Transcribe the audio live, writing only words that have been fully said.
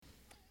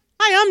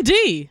I'm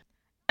Dee.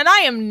 And I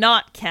am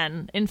not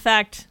Ken. In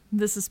fact,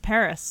 this is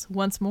Paris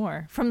once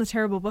more from the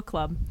Terrible Book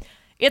Club.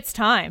 It's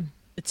time.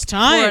 It's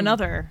time for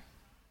another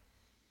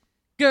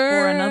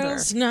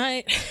girls'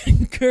 night,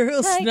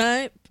 girls'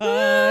 night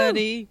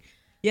party.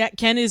 Yeah,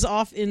 Ken is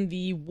off in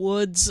the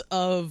woods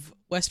of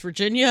West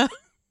Virginia,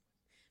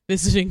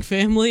 visiting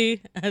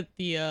family at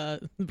the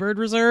bird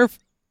reserve.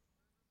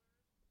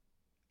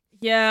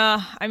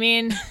 Yeah, I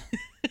mean,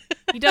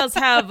 he does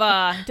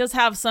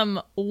have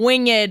some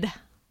winged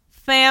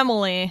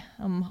family.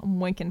 I'm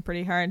winking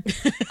pretty hard.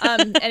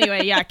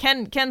 Anyway, yeah,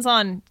 Ken's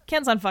on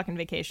fucking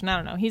vacation. I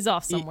don't know. He's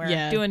off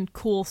somewhere doing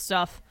cool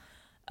stuff.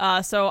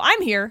 So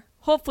I'm here.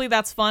 Hopefully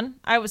that's fun.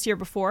 I was here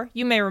before.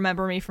 You may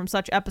remember me from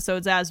such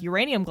episodes as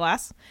Uranium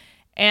Glass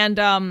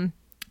and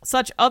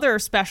such other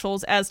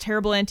specials as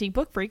Terrible Antique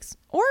Book Freaks,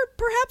 or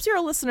perhaps you're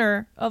a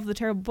listener of the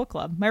Terrible Book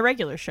Club, my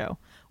regular show,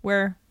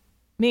 where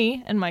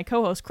me and my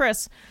co-host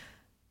Chris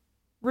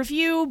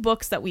review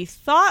books that we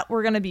thought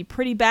were going to be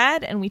pretty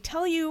bad, and we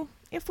tell you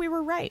if we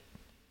were right.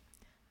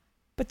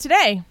 But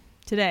today,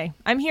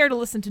 I'm here to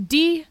listen to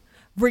Dee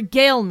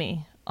regale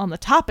me on the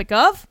topic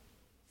of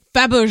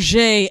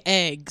Fabergé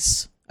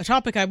eggs. A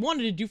topic I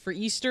wanted to do for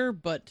Easter,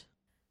 but...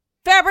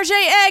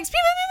 Fabergé eggs! Pew,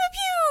 pew, pew,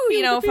 pew,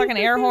 you know, fucking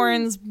air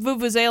horns,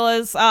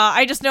 vuvuzelas.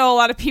 I just know a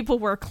lot of people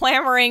were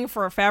clamoring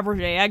for a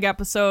Fabergé egg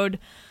episode.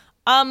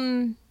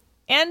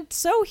 And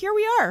so here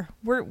we are.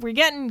 We're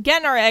getting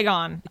our egg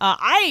on.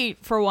 I,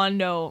 for one,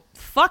 know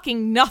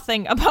fucking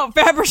nothing about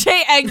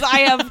Fabergé eggs.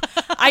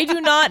 I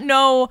do not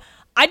know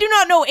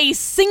a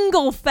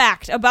single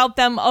fact about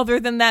them other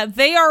than that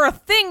they are a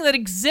thing that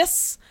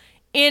exists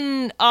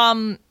in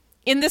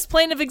this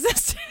plane of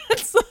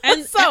existence.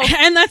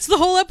 And that's the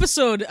whole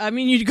episode. I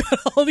mean, you got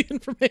all the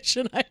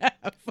information I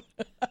have.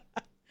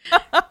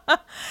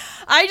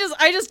 I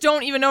just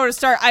don't even know where to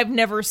start. I've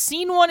never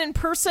seen one in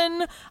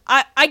person.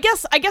 I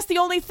guess the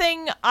only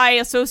thing I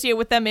associate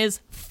with them is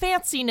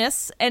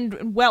fanciness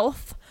and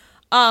wealth,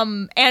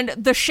 and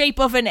the shape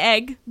of an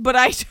egg. But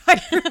I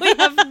really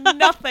have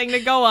nothing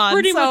to go on.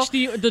 Pretty much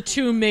the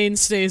two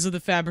mainstays of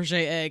the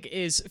Fabergé egg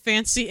is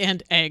fancy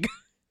and egg.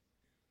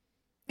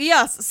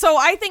 Yes, so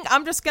I think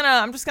I'm just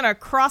gonna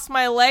cross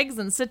my legs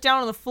and sit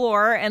down on the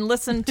floor and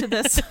listen to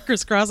this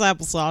crisscross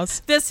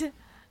applesauce.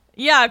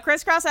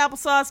 Crisscross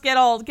applesauce.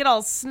 Get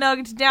all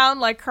snugged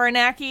down like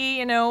Karnacki.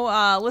 You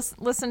know,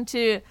 listen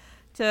to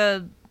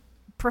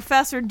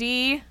Professor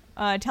D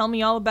tell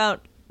me all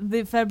about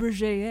the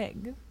Fabergé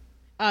egg.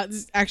 This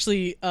is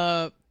actually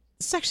a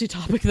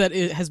topic that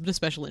has been a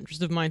special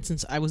interest of mine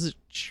since I was a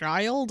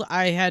child.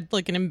 I had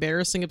like an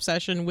embarrassing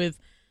obsession with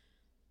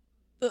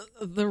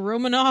the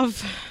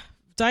Romanov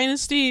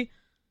dynasty.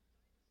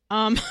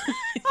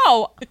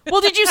 Oh, well,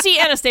 did you see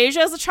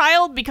Anastasia as a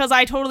child? Because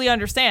I totally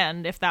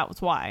understand if that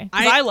was why.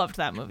 Because I loved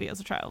that movie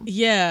as a child.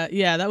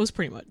 Yeah, that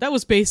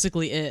was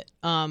basically it.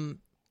 I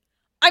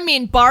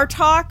mean,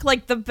 Bartok,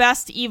 like the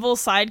best evil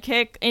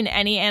sidekick in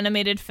any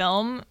animated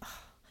film.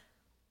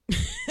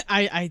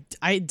 my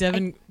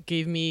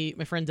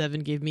friend Devin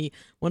gave me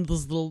one of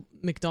those little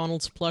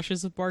McDonald's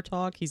plushes of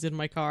Bartok. He's in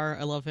my car.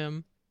 I love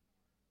him.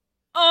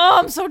 Oh,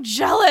 I'm so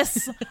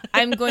jealous.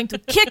 I'm going to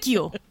kick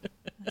you,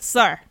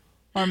 sir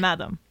or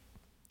madam.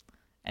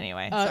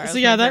 Anyway,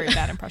 sorry, that very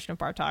bad impression of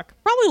Bartok.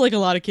 Probably like a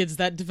lot of kids,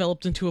 that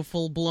developed into a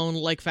full-blown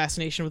like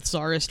fascination with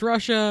Tsarist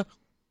Russia.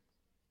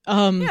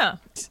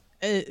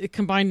 It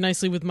combined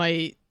nicely with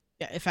my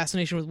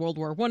fascination with World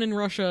War I in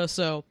Russia,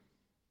 so...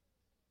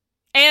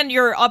 And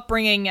your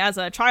upbringing as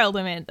a child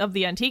of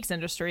the antiques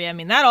industry. I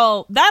mean, that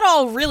all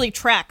really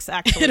tracks,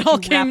 actually,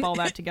 wrap all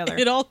that together.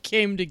 It all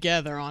came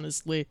together,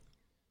 honestly.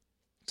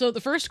 So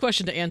the first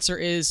question to answer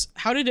is,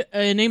 how did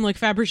a name like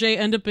Fabergé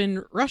end up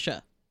in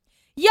Russia?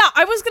 Yeah,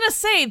 I was going to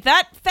say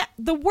that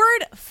the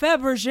word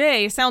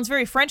Fabergé sounds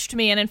very French to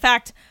me, and in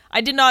fact,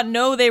 I did not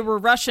know they were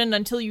Russian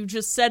until you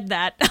just said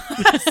that.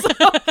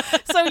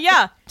 so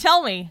yeah,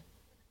 tell me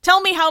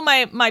how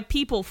my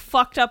people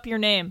fucked up your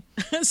name.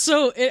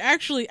 So it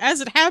actually, as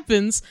it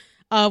happens,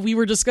 we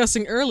were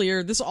discussing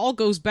earlier, this all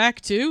goes back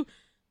to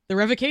the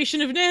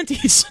revocation of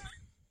Nantes.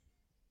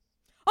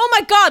 Oh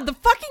my god, the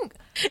fucking...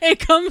 It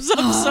comes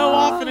up so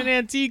often in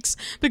antiques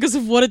because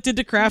of what it did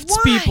to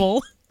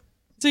craftspeople.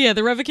 So yeah,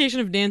 the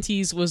revocation of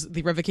Nantes was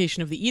the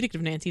revocation of the Edict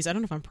of Nantes. I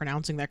don't know if I'm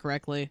pronouncing that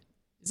correctly.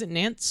 Is it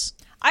Nantes?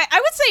 I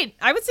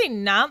would say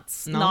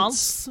Nantes,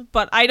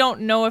 but I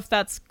don't know if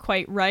that's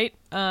quite right.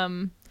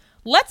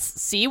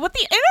 Let's see what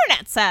the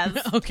internet says.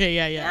 Okay,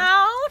 yeah.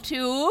 How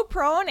to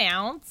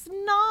pronounce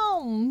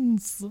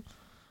Nantes.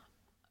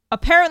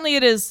 Apparently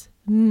it is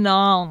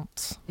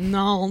Nantes.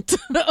 Nantes.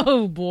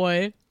 Oh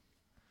boy.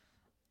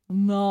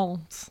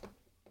 Nantes.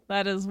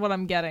 That is what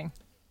I'm getting.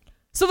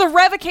 So the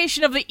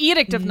revocation of the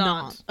Edict of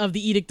Nantes. Of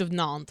the Edict of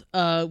Nantes,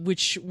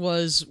 which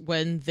was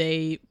when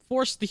they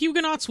forced the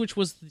Huguenots, which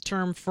was the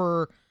term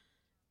for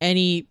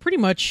any, pretty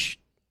much,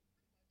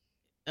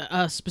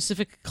 a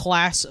specific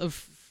class of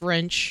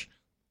French.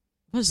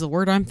 What is the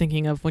word I'm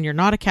thinking of when you're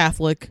not a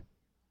Catholic?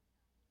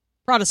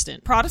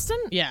 Protestant.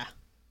 Protestant? Yeah.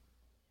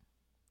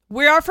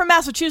 We are from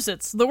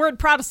Massachusetts. The word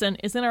Protestant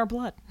is in our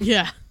blood.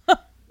 Yeah.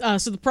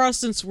 So the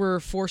Protestants were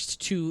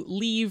forced to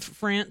leave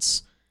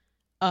France.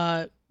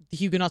 The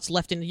Huguenots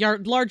left in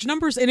large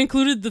numbers. It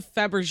included the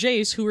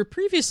Fabergés, who were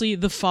previously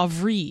the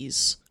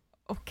Favres.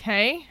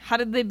 Okay. How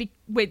did they be...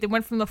 Wait, they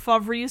went from the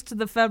Favres to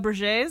the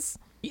Fabergés?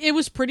 It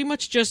was pretty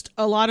much just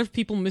a lot of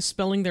people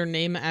misspelling their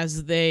name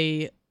as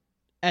they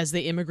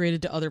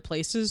immigrated to other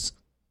places.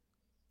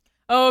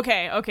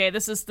 Okay.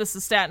 This is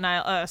Staten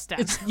Island.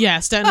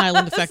 Staten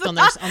Island effect on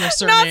their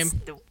surname.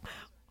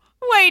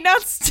 Wait,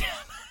 not Staten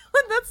Island.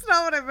 That's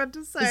not what I meant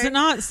to say. Is it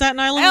not Staten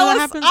Island? Ellis What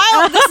happens?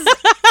 Island. This is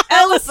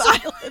Ellis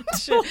Island.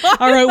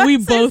 Shit. All right, we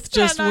both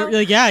Staten just were Island.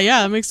 like, yeah,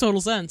 that makes total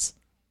sense.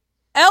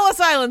 Ellis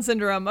Island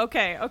syndrome.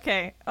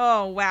 Okay.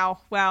 Oh, wow.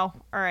 All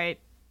right.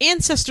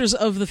 Ancestors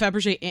of the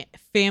Fabergé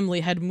family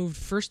had moved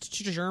first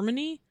to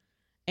Germany,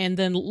 and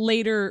then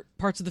later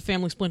parts of the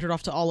family splintered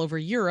off to all over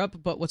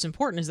Europe. But what's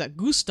important is that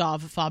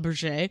Gustave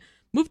Fabergé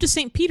moved to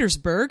St.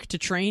 Petersburg to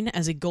train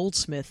as a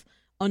goldsmith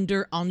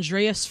under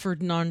Andreas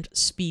Ferdinand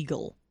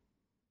Spiegel,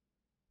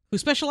 who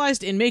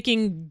specialized in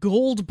making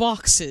gold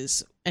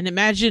boxes. And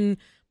imagine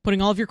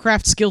putting all of your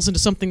craft skills into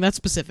something that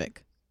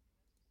specific.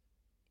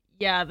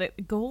 Yeah, the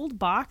gold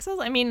boxes?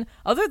 I mean,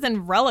 other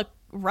than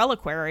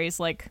reliquaries,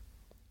 like,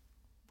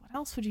 what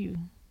else would you...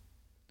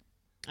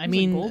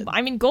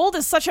 gold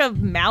is such a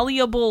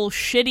malleable,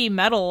 shitty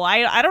metal.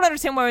 I don't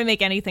understand why we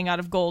make anything out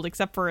of gold,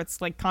 except for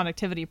its, like,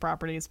 conductivity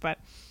properties, but...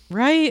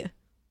 Right?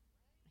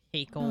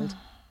 Hate gold.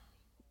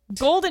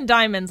 Gold and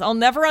diamonds. I'll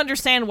never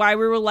understand why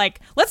we were like,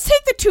 let's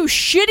take the two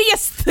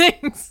shittiest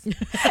things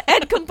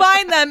and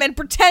combine them and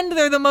pretend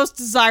they're the most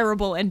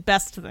desirable and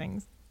best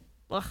things.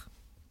 Ugh.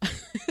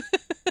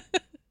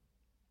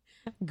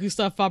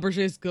 Gustave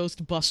Fabergé's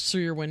ghost busts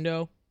through your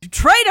window. You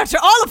traitor to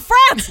all of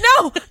France!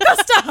 No!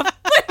 Gustave,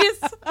 please!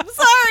 I'm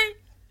sorry!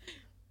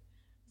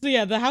 So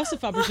yeah, the House of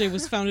Fabergé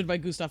was founded by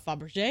Gustave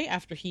Fabergé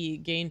after he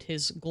gained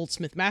his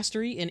goldsmith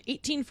mastery in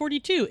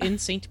 1842 in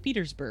St.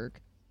 Petersburg.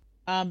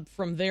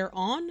 From there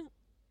on,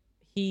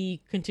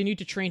 he continued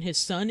to train his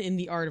son in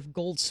the art of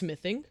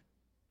goldsmithing,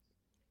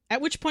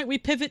 at which point we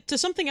pivot to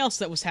something else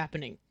that was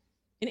happening.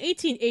 In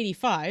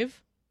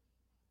 1885,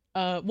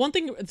 one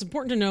thing that's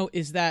important to know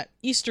is that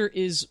Easter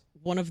is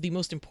one of the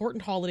most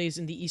important holidays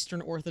in the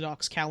Eastern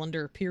Orthodox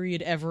calendar,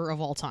 period, ever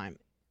of all time.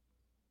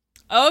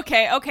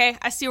 Okay,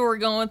 I see where we're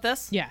going with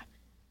this. Yeah.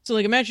 So,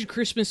 like, imagine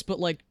Christmas, but,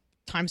 like,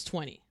 times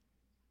 20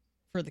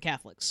 for the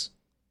Catholics.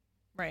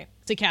 Right.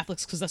 I say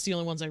Catholics because that's the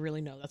only ones I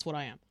really know. That's what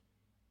I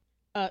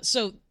am.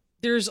 So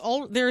there is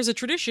a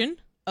tradition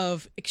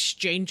of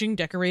exchanging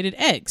decorated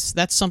eggs.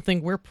 That's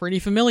something we're pretty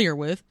familiar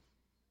with.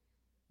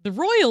 The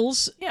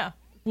royals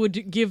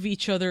would give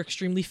each other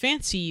extremely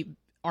fancy,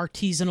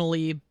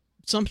 artisanally,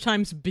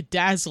 sometimes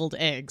bedazzled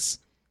eggs.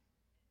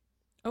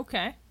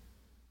 Okay.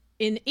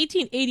 In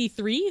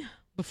 1883,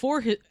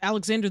 before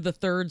Alexander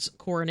III's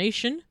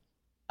coronation,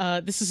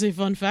 this is a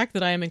fun fact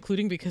that I am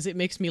including because it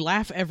makes me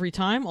laugh every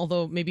time,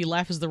 although maybe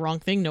laugh is the wrong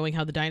thing, knowing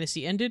how the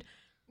dynasty ended.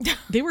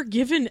 They were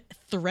given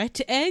threat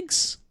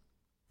eggs.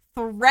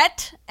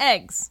 Threat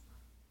eggs?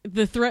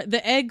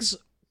 The eggs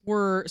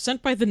were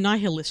sent by the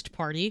Nihilist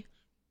Party,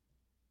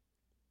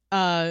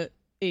 a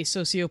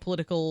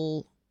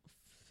socio-political,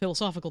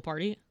 philosophical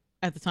party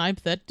at the time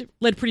that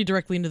led pretty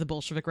directly into the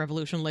Bolshevik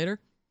Revolution later.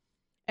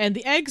 And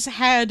the eggs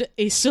had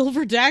a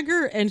silver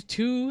dagger and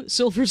 2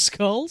 silver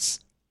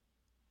skulls.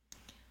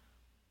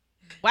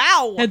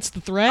 Wow. Hence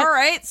the threat. All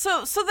right.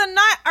 So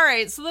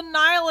the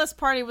Nihilist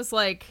Party was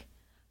like,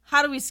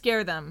 how do we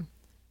scare them?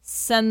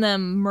 Send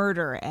them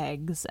murder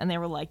eggs. And they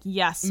were like,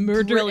 yes,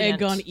 murder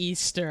brilliant. egg on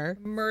Easter.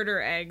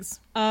 Murder eggs.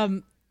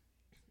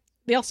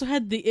 They also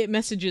had the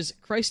messages,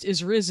 Christ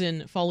is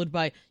risen, followed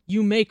by,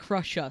 you may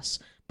crush us,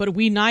 but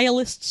we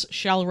nihilists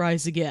shall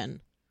rise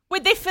again.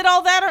 Wait, they fit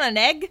all that on an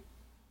egg?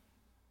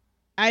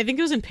 I think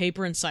it was in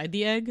paper inside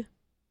the egg.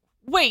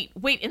 Wait,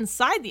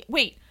 inside the...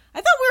 Wait, I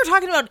thought we were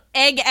talking about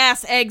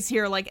egg-ass eggs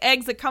here, like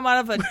eggs that come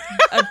out of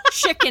a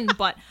chicken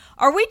butt.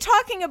 Are we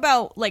talking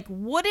about, like,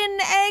 wooden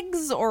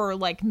eggs or,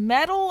 like,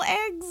 metal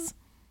eggs?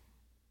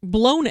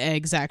 Blown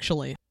eggs,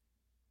 actually.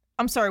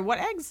 I'm sorry, what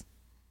eggs?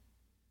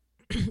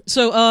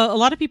 So, a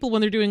lot of people,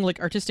 when they're doing, like,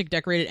 artistic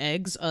decorated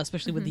eggs,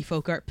 especially with the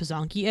folk art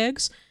Pizanki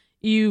eggs,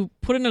 you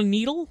put in a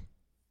needle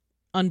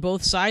on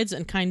both sides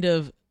and kind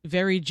of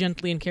very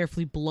gently and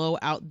carefully blow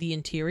out the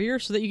interior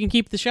so that you can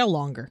keep the shell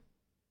longer.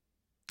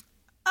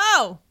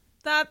 Oh,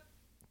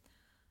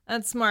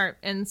 that's smart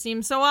and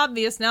seems so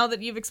obvious now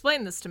that you've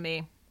explained this to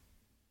me.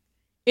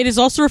 It is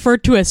also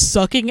referred to as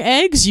sucking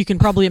eggs. You can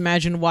probably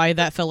imagine why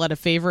that fell out of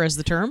favor as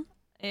the term.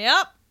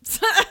 Yep.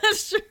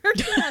 Sure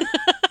can.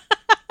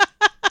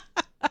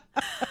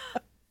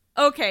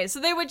 Okay, so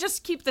they would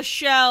just keep the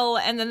shell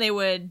and then they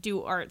would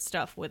do art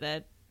stuff with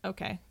it.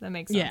 Okay, that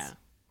makes sense. Yeah.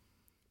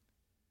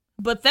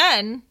 But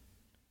then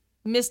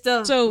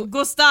Mr.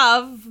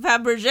 Gustave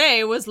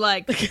Fabergé was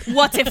like,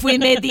 what if we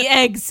made the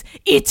eggs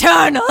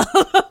eternal?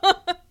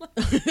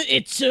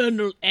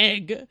 Eternal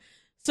egg.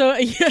 So,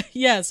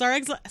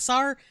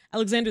 Tsar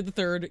Alexander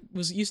III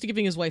was used to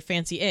giving his wife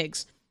fancy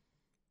eggs.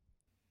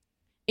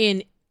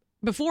 In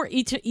Before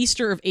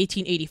Easter of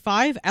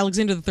 1885,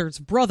 Alexander III's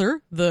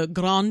brother, the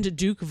Grand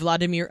Duke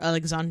Vladimir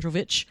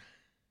Alexandrovich,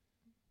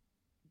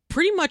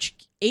 pretty much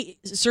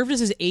served as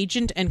his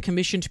agent and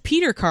commissioned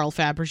Peter Carl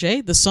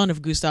Fabergé, the son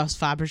of Gustave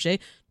Fabergé,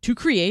 to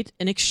create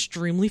an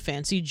extremely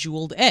fancy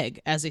jeweled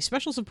egg as a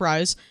special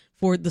surprise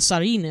for the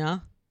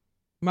Tsarina,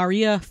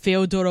 Maria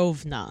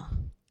Feodorovna.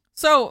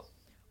 So,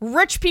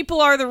 rich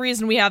people are the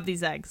reason we have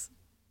these eggs.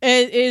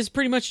 It is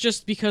pretty much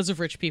just because of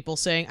rich people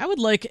saying, I would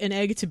like an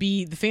egg to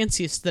be the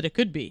fanciest that it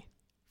could be.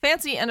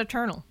 Fancy and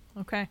eternal.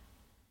 Okay.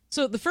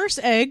 So the first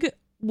egg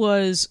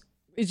is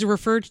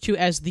referred to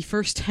as the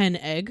first hen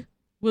egg,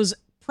 was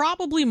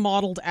probably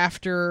modeled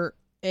after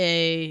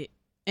an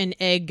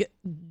egg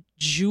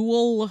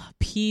jewel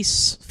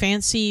piece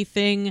fancy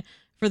thing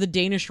for the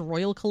Danish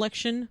royal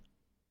collection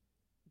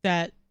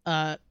that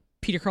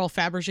Peter Carl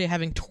Fabergé,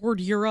 having toured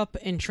Europe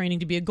and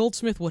training to be a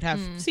goldsmith, would have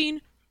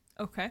seen.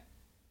 Okay.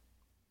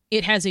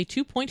 It has a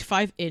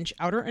 2.5-inch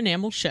outer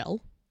enamel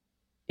shell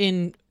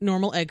in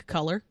normal egg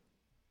color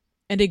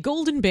and a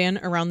golden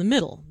band around the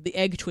middle. The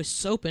egg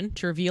twists open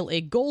to reveal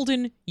a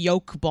golden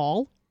yolk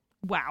ball.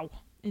 Wow.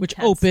 Which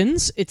Intense.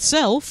 opens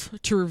itself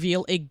to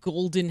reveal a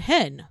golden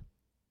hen.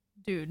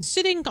 Dude.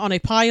 Sitting on a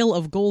pile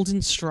of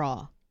golden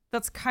straw.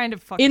 That's kind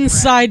of fucking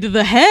Inside rad.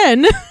 the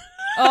hen...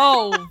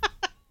 Oh.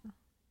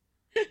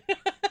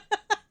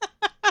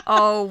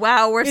 Oh,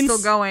 wow, we're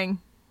still going.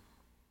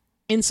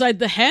 Inside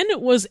the hen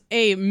was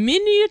a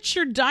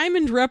miniature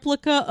diamond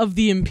replica of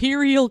the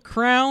imperial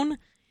crown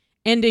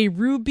and a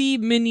ruby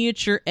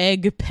miniature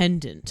egg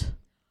pendant.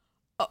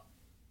 Oh.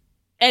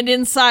 And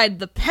inside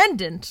the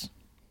pendant...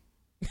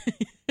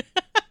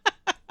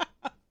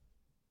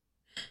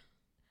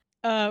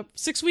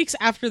 6 weeks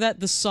after that,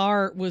 the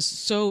Tsar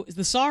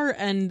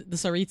and the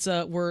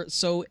Tsaritsa were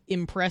so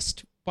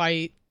impressed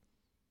by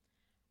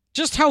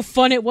just how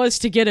fun it was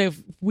to get a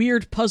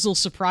weird puzzle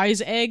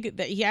surprise egg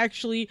that he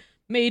actually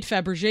made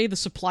Fabergé the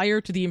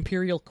supplier to the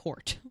imperial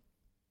court.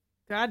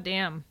 God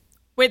damn.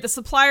 Wait, the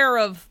supplier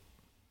of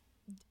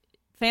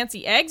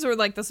fancy eggs, or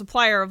like the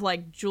supplier of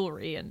like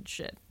jewelry and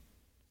shit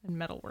and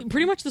metalwork?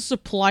 Pretty much the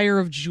supplier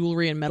of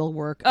jewelry and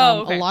metalwork.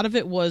 Oh, okay. A lot of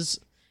it was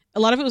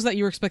that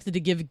you were expected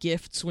to give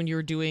gifts when you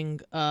were doing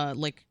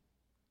like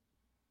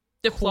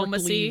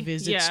Diplomacy courtly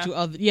visits to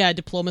other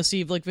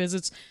diplomacy like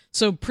visits.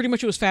 So pretty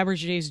much it was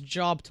Fabergé's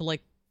job to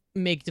like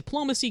make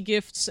diplomacy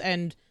gifts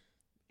and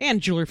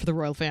jewelry for the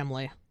royal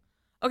family.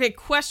 Okay,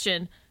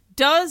 question.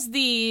 Does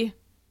the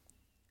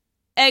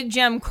egg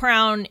gem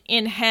crown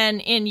in hen,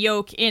 in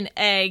yolk, in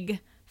egg,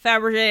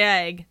 Fabergé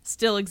egg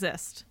still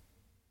exist?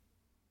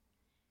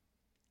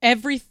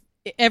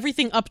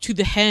 Everything up to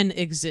the hen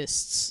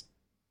exists.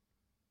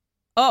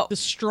 Oh. The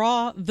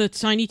straw, the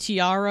tiny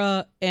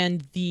tiara,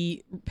 and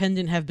the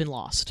pendant have been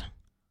lost.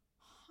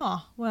 Huh.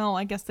 Well,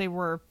 I guess they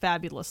were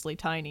fabulously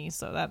tiny,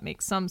 so that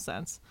makes some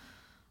sense.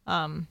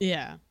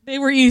 Yeah, they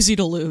were easy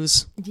to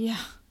lose. Yeah.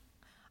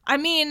 I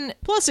mean,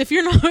 plus if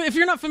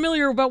you're not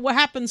familiar about what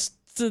happens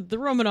to the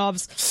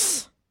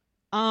Romanovs,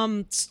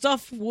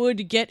 stuff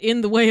would get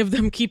in the way of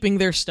them keeping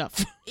their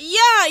stuff.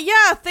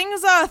 Yeah,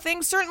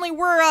 things certainly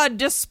were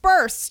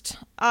dispersed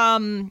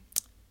in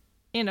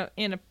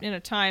a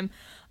time.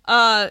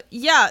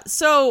 Yeah,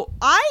 so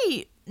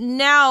I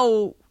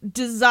now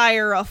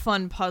desire a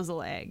fun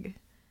puzzle egg.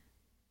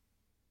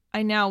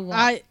 I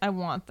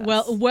want this.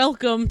 Well,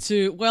 welcome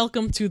to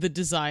the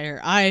desire.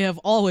 I have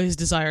always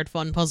desired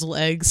fun puzzle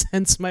eggs,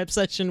 hence my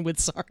obsession with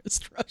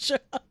Tsarist Russia.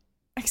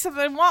 Except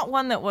I want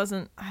one that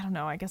wasn't, I don't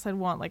know, I guess I'd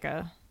want like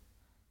I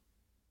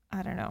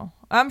don't know.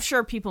 I'm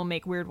sure people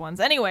make weird ones.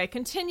 Anyway,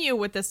 continue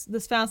with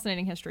this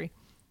fascinating history.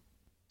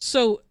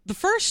 So, the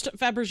first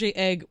Fabergé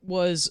egg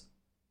was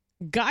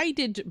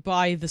guided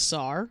by the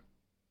Tsar,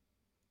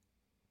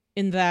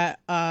 in that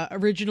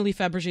originally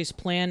Fabergé's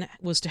plan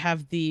was to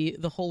have the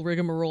whole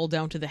rigmarole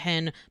down to the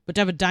hen, but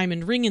to have a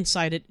diamond ring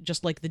inside it,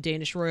 just like the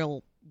Danish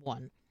royal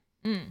one.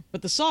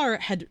 But the Tsar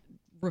had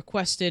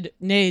requested,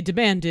 nay,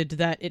 demanded,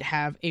 that it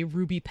have a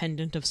ruby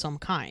pendant of some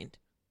kind.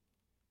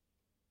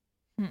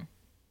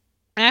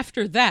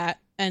 After that,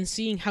 and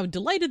seeing how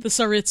delighted the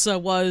Tsaritsa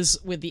was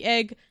with the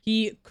egg,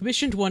 he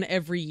commissioned one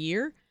every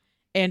year,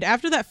 and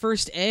after that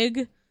first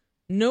egg,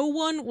 no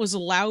one was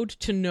allowed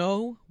to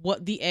know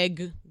what the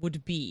egg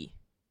would be.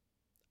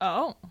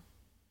 Oh.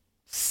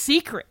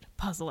 Secret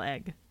puzzle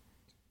egg.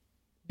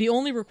 The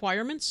only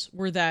requirements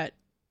were that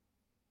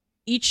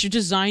each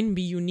design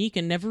be unique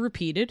and never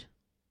repeated,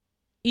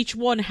 each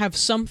one have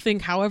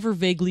something however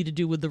vaguely to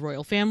do with the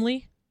royal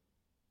family,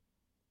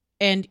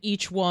 and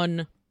each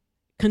one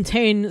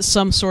contain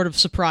some sort of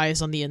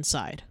surprise on the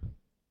inside.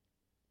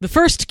 The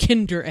first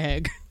Kinder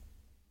Egg.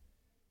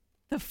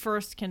 The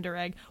first Kinder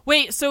Egg.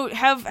 Wait, so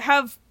have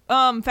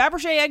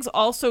Fabergé eggs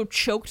also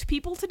choked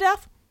people to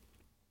death?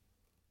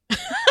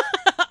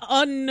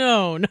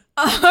 Unknown.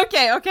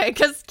 Okay,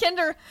 because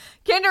Kinder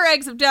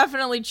Eggs have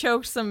definitely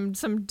choked some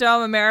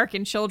dumb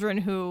American children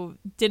who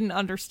didn't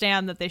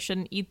understand that they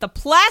shouldn't eat the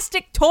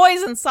plastic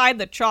toys inside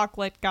the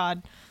chocolate.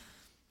 God.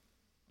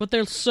 But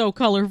they're so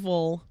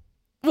colorful.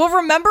 Well,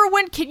 remember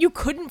when you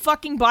couldn't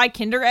fucking buy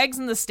Kinder eggs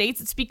in the States?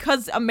 It's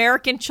because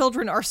American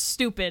children are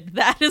stupid.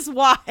 That is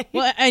why.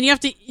 Well, and you have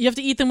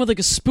to eat them with like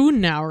a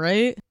spoon now,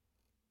 right?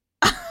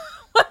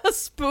 A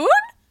spoon?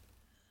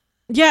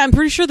 Yeah, I'm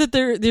pretty sure that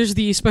there's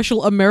the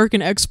special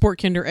American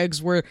export Kinder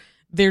eggs where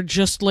they're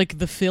just like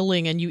the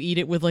filling and you eat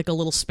it with like a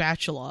little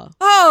spatula.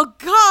 Oh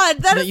god,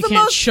 that is you the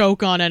can't most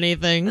choke on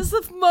anything. This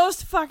is the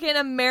most fucking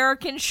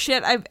American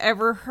shit I've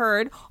ever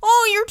heard.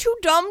 Oh, you're too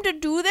dumb to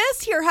do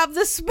this? Here, have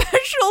this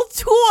special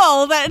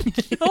tool that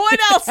no one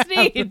else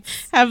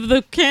needs. Have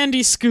the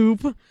candy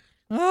scoop.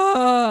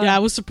 Yeah, I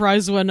was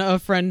surprised when a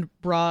friend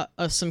brought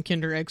us some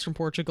Kinder eggs from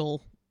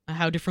Portugal,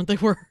 how different they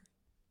were.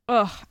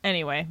 Ugh,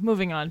 anyway,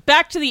 moving on.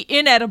 Back to the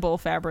inedible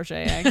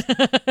Fabergé eggs.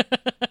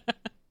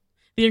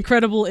 The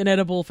incredible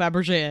inedible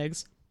Fabergé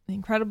eggs. The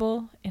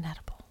incredible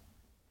inedible.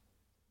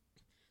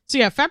 So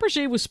yeah,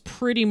 Fabergé was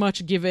pretty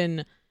much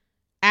given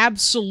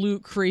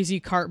absolute crazy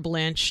carte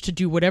blanche to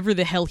do whatever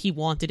the hell he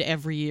wanted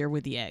every year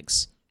with the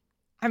eggs.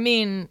 I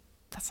mean,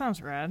 that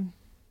sounds rad.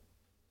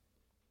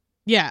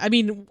 Yeah, I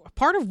mean,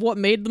 part of what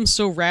made them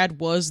so rad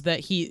was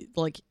that he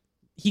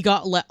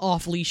got let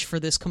off leash for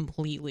this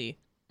completely.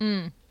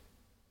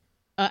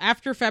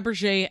 After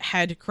Fabergé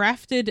had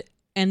crafted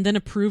and then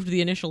approved the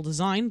initial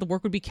design, the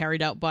work would be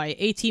carried out by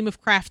a team of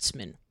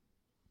craftsmen.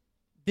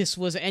 This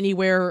was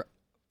anywhere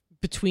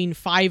between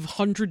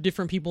 500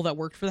 different people that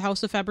worked for the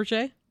House of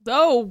Fabergé.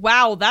 Oh,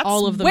 wow, that's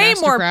all of the way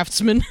master more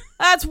craftsmen.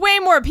 That's way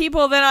more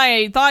people than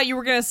I thought you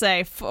were going to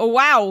say.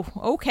 Wow,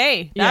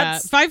 okay.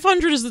 That's... Yeah,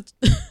 500 is the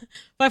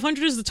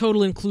 500 is the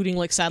total, including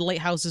like satellite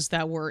houses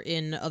that were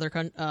in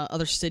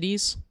other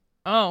cities.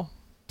 Oh,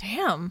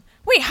 damn.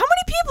 Wait, how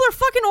many people are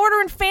fucking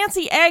ordering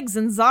fancy eggs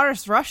in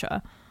Tsarist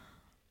Russia?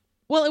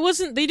 Well,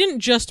 they didn't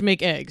just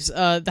make eggs.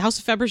 The House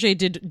of Fabergé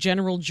did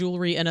general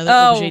jewelry and other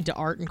objets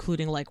d'art,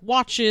 including like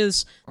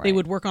watches. Right. They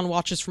would work on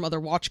watches from other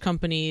watch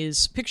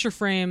companies, picture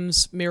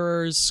frames,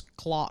 mirrors,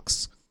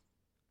 clocks.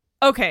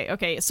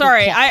 Okay.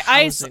 Sorry,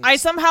 I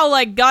somehow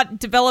like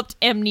developed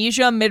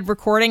amnesia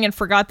mid-recording and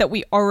forgot that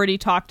we already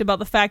talked about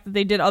the fact that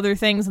they did other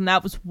things, and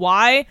that was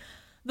why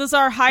the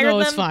Tsar hired them. No,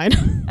 it's fine.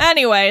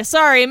 Anyway,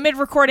 sorry,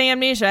 mid-recording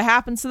amnesia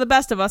happens to the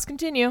best of us.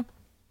 Continue.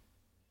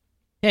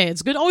 Hey,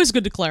 it's always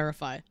good to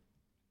clarify.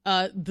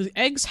 The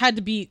eggs had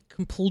to be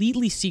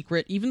completely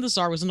secret. Even the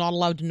Tsar was not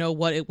allowed to know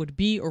what it would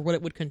be or what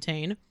it would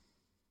contain.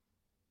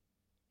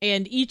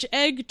 And each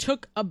egg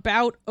took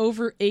about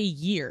over a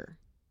year.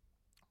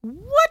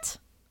 What?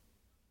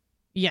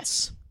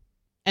 Yes.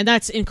 And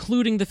that's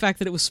including the fact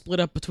that it was split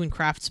up between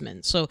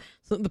craftsmen. So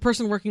the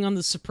person working on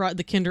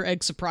the Kinder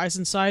Egg surprise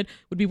inside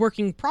would be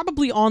working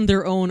probably on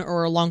their own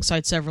or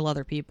alongside several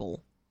other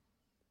people.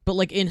 But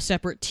like in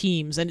separate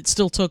teams, and it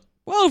still took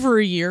well over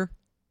a year.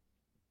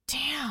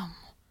 Damn.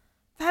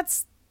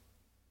 That's...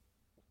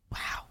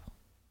 Wow.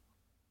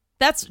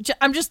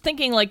 I'm just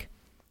thinking, like,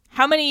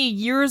 how many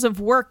years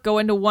of work go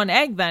into one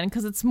egg then?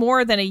 Because it's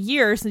more than a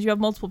year since you have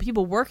multiple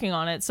people working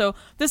on it. So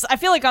this, I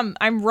feel like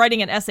I'm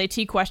writing an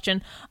SAT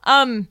question.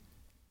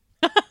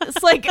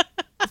 It's like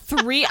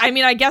 3, I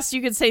mean, I guess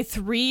you could say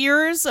 3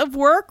 years of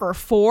work, or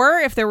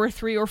 4 if there were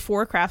 3 or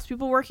 4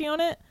 craftspeople working on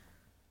it.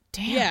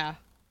 Damn. Yeah.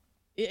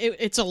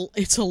 It's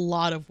a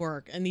lot of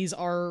work, and these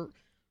are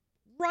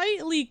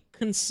rightly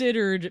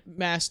considered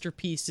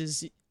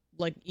masterpieces,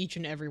 like each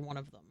and every one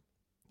of them.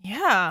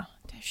 Yeah.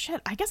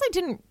 Shit. I guess I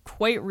didn't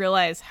quite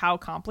realize how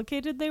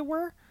complicated they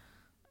were.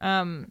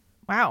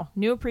 Wow.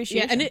 New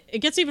appreciation. Yeah, and it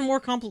gets even more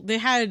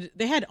complicated.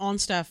 They had on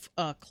staff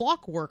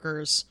clock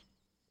workers,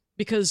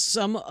 because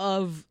some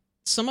of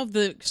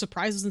the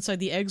surprises inside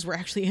the eggs were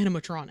actually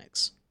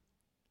animatronics.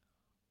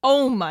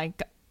 Oh my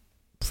god.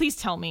 Please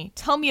tell me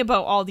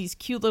about all these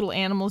cute little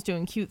animals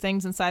doing cute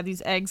things inside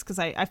these eggs, because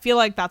I feel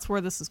like that's where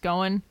this is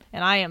going,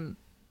 and I am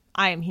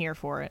here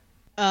for it.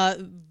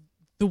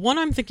 The one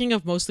I'm thinking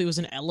of mostly was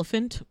an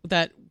elephant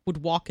that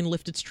would walk and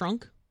lift its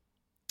trunk.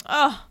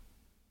 Oh,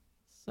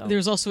 so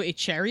there's also a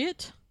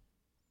chariot.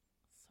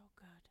 So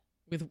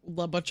good. With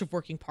a bunch of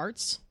working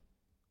parts.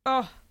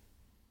 Oh.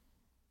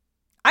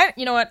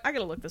 You know what? I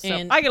gotta look this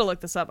up. I gotta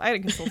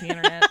consult the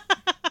internet.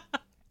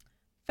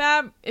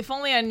 If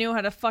only I knew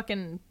how to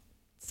fucking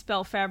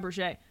spell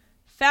Fabergé.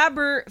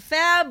 Faberge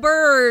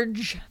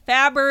egg.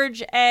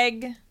 Faberge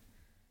egg.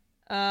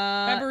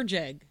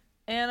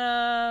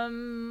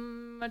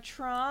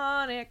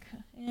 Animatronic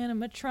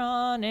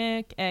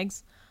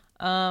eggs.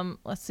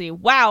 Let's see.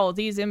 Wow,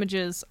 these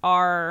images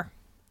are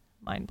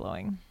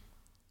mind-blowing.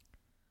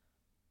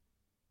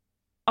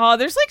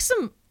 There's like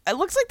it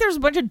looks like there's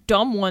a bunch of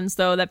dumb ones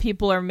though that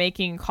people are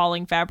making,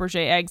 calling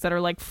Fabergé eggs, that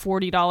are like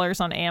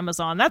 $40 on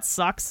Amazon. That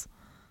sucks.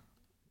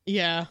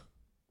 Yeah.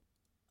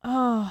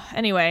 Oh,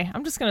 anyway,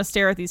 I'm just gonna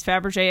stare at these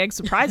Fabergé egg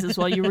surprises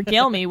while you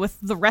regale me with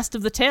the rest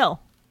of the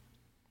tale.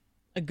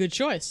 A good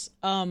choice.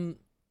 In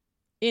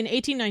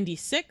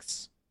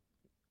 1896,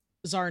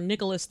 Tsar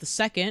Nicholas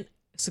II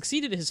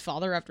succeeded his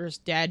father after his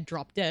dad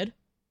dropped dead,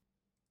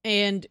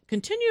 and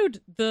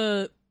continued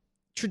the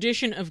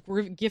tradition of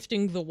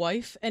gifting the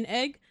wife an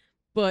egg,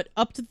 but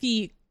upped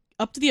the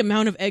up to the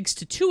amount of eggs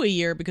to 2 a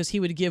year because he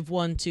would give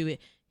one to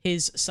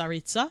his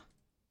Tsaritsa.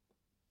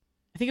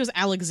 I think it was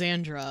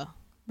Alexandra.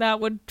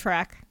 That would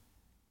track.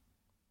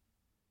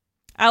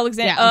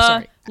 Alexandra. Yeah, I'm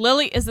sorry.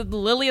 Lily, is it the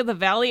Lily of the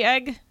Valley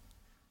egg?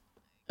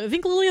 I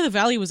think Lily of the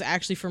Valley was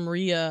actually from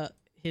Maria,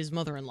 his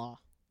mother-in-law.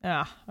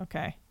 Ah,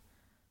 okay.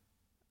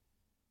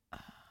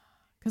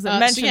 Because it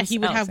mentions so yeah, he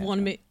would have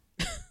Alexandra. one.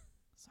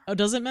 Oh,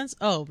 does it mention?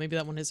 Oh, maybe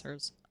that one is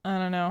hers. I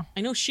don't know.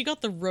 I know she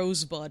got the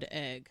rosebud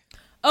egg.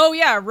 Oh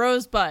yeah,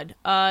 Rosebud.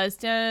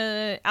 It's,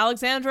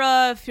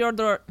 Alexandra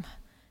Fyodorovna.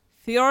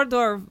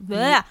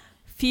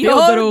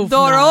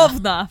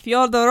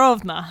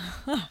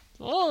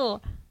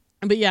 Oh.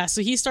 But yeah,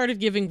 so he started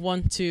giving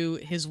one to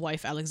his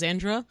wife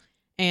Alexandra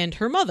and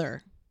her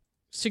mother,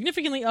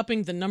 significantly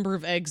upping the number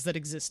of eggs that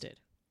existed.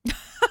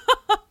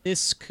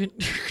 This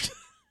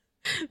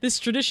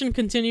tradition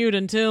continued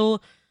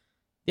until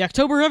the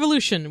October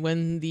Revolution,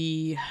 when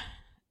the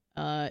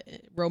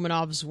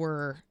Romanovs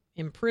were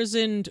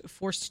imprisoned,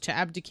 forced to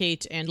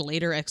abdicate, and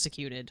later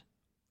executed.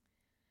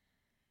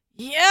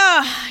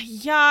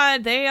 Yeah,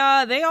 they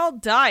all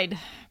died.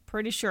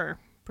 Pretty sure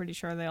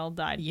they all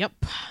died.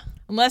 Yep.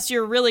 Unless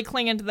you're really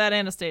clinging to that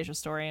Anastasia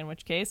story, in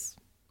which case,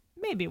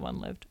 maybe one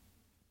lived.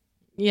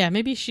 Yeah,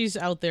 maybe she's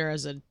out there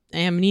as an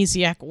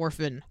amnesiac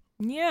orphan.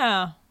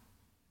 Yeah.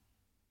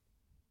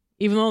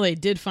 Even though they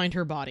did find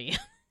her body.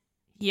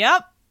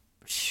 Yep.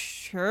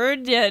 Sure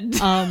did.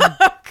 God.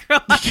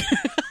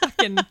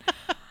 Fucking,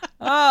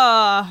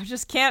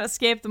 just can't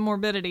escape the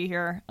morbidity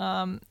here.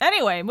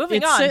 Anyway,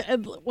 moving on.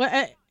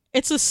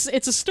 It's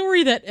a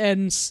story that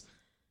ends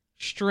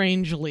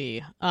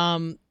strangely.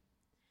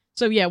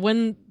 So yeah,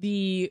 when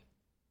the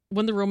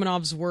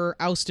Romanovs were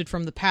ousted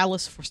from the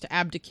palace, forced to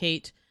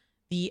abdicate,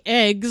 the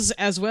eggs,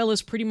 as well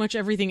as pretty much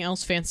everything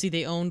else fancy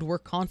they owned, were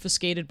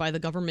confiscated by the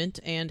government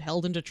and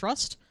held into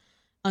trust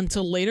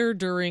until later,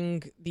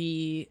 during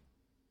the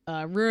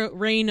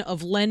reign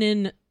of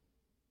Lenin,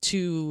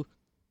 to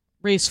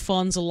raise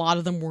funds. A lot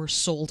of them were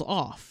sold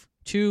off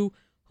to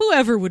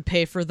whoever would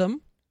pay for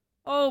them.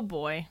 Oh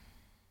boy.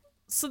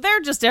 So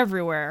they're just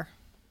everywhere.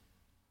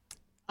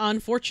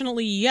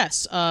 Unfortunately,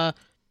 yes.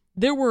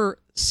 There were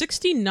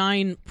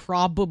 69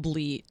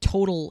 probably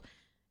total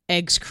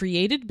eggs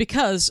created,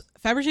 because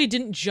Fabergé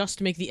didn't just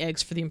make the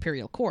eggs for the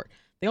imperial court.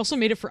 They also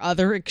made it for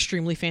other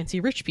extremely fancy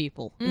rich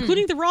people,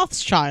 including the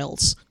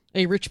Rothschilds,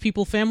 a rich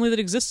people family that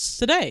exists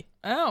today.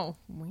 Oh,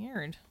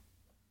 weird.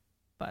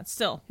 But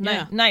still,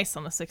 Yeah. nice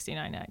on the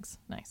 69 eggs.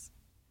 Nice.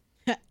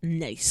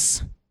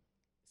 Nice.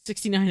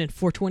 69 and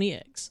 420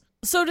 eggs.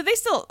 So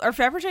are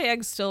Fabergé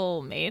eggs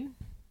still made?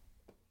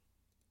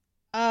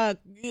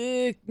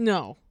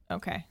 No.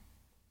 Okay.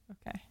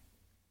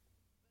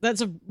 That's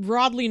a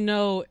broadly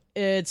no.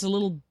 It's a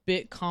little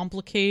bit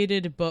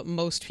complicated, but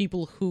most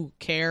people who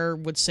care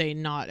would say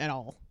not at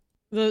all.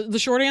 The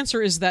short answer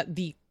is that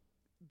the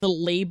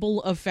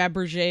label of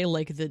Fabergé,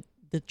 like the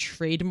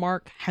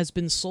trademark, has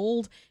been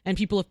sold, and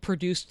people have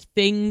produced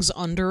things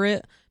under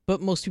it,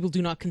 but most people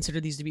do not consider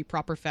these to be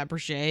proper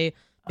Fabergé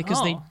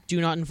because they do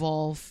not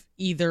involve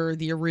either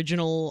the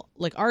original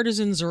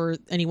artisans or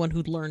anyone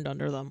who'd learned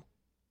under them.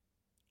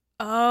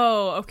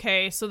 Oh,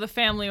 okay. So the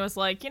family was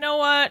like, you know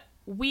what?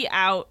 We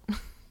out.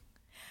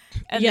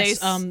 And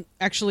yes,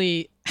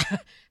 actually,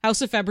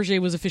 House of Fabergé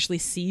was officially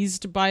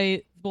seized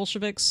by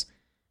Bolsheviks.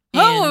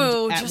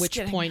 And at which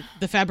point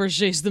the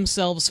Fabergés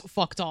themselves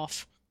fucked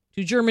off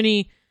to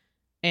Germany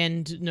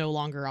and no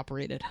longer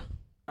operated.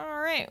 All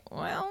right.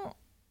 Well,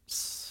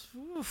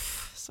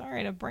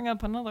 sorry to bring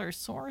up another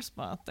sore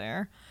spot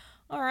there.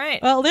 All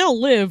right. Well, they all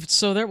lived,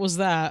 so there was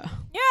that.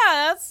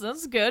 Yeah,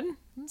 that's good.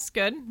 That's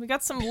good. We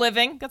got some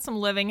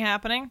living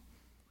happening.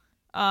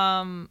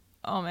 Oh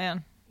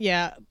man.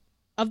 Yeah.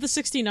 Of the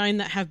 69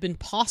 that have been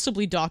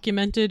possibly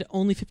documented,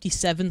 only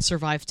 57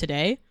 survive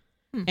today.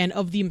 And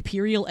of the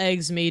imperial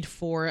eggs made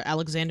for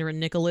Alexander and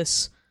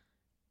Nicholas,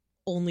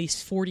 only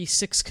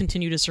 46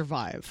 continue to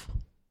survive.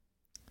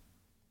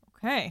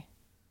 Okay.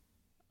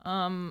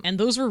 And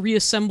those were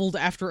reassembled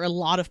after a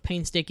lot of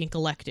painstaking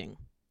collecting.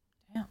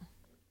 Damn.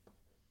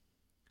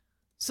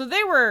 So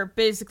they were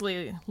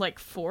basically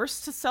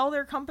forced to sell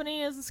their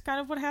company. Is this kind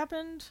of what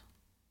happened?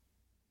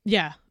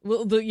 Yeah.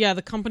 Well,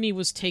 the company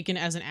was taken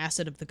as an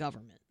asset of the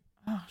government.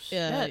 Oh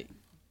shit.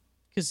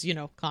 Because,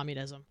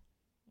 communism.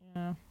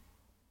 Yeah.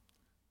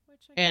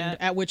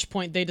 At which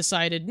point they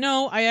decided,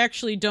 no, I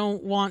actually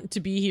don't want to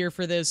be here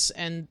for this,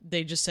 and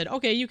they just said,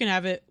 okay, you can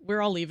have it.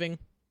 We're all leaving.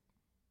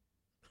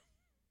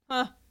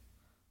 Huh.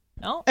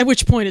 No. At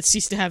which point it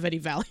ceased to have any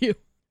value.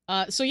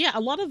 So yeah, a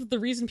lot of the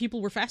reason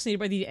people were fascinated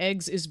by the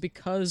eggs is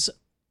because,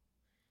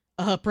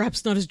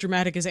 perhaps not as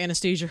dramatic as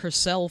Anastasia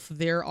herself,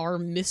 there are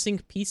missing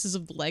pieces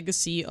of the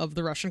legacy of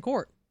the Russian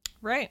court.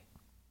 Right.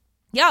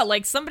 Yeah,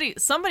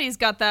 somebody's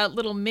got that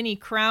little mini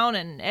crown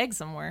and egg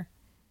somewhere.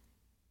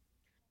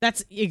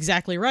 That's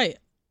exactly right.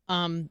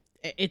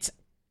 It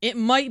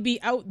might be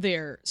out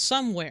there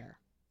somewhere.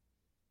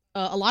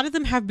 A lot of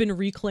them have been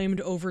reclaimed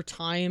over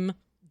time.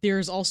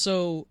 There's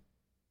also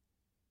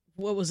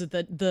what was it,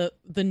 the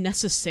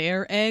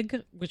Necessaire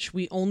egg, which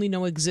we only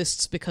know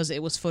exists because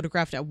it was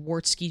photographed at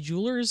Wartski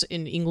Jewelers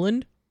in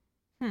England.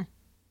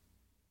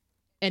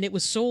 And it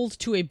was sold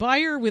to a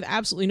buyer with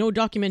absolutely no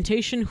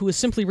documentation who was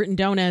simply written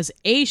down as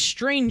a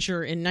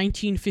stranger in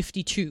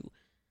 1952.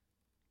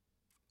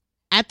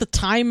 At the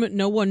time,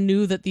 no one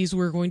knew that these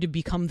were going to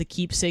become the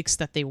keepsakes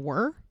that they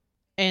were.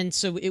 And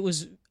so it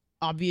was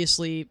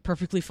obviously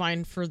perfectly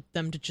fine for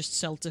them to just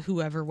sell to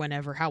whoever,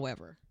 whenever,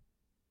 however.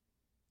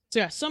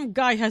 So yeah, some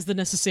guy has the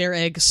Necessaire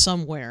egg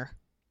somewhere.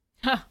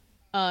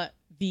 Huh.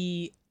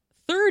 The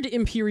third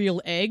Imperial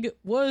egg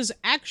was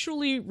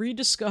actually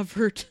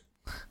rediscovered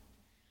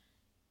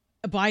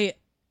by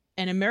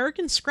an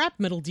American scrap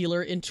metal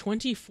dealer in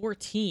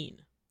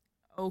 2014.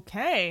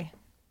 Okay.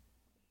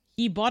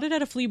 He bought it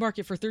at a flea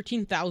market for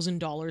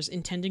 $13,000,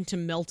 intending to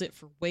melt it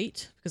for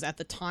weight, because at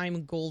the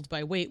time, gold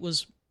by weight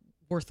was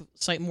worth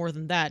more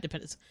than that,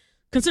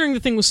 considering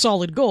the thing was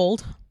solid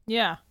gold.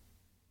 Yeah.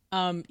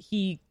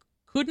 He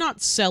could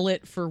not sell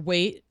it for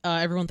weight.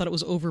 Everyone thought it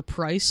was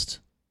overpriced.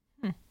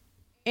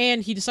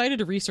 And he decided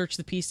to research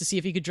the piece to see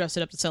if he could dress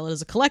it up to sell it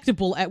as a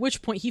collectible, at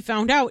which point he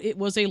found out it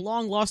was a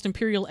long-lost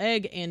Imperial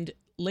egg and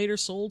later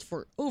sold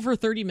for over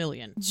 $30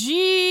 million.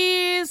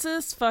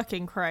 Jesus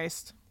fucking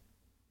Christ.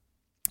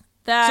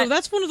 So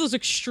that's one of those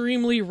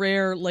extremely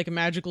rare, like,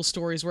 magical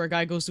stories where a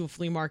guy goes to a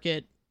flea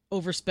market,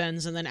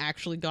 overspends, and then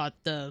actually got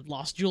the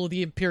lost jewel of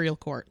the Imperial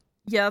Court.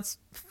 Yeah, that's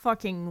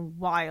fucking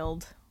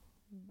wild.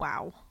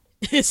 Wow.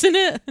 Isn't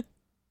it?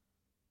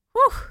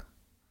 Whew.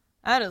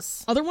 That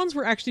is... Other ones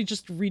were actually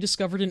just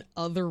rediscovered in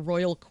other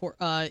royal court.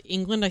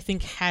 England, I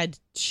think, had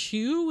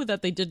two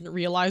that they didn't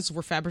realize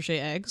were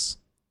Fabergé eggs.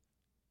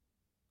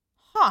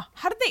 Huh.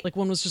 How did they... Like,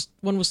 one was...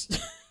 How did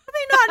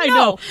they not know? I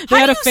know. They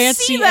How had do a you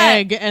fancy see that?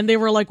 egg, and they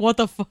were like, what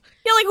the fuck?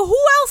 Yeah, like, who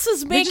else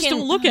is making... They just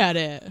don't look at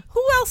it.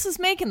 Who else is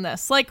making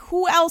this? Like,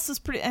 who else is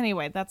pretty...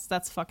 Anyway,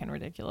 that's fucking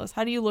ridiculous.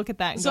 How do you look at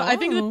that and So go, I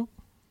think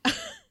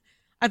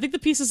I think the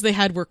pieces they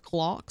had were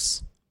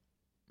clocks.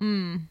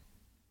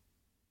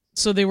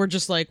 So they were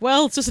just like,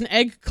 well, it's just an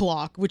egg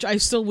clock, which I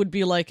still would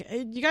be like,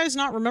 hey, you guys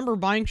not remember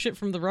buying shit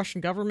from the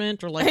Russian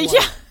government or like what?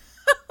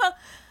 Yeah.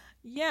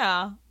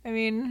 Yeah. I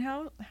mean,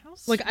 how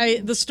Like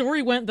the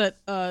story went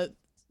that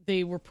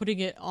they were putting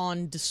it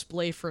on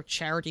display for a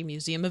charity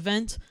museum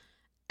event,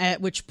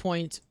 at which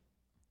point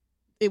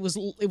it was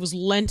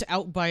lent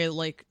out by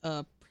like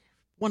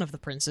one of the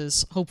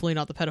princes, hopefully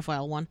not the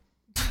pedophile one.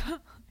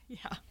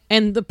 Yeah.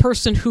 And the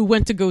person who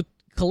went to go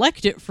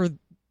collect it for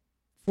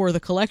the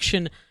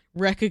collection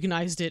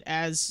recognized it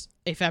as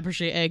a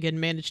Fabergé egg and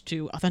managed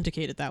to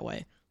authenticate it that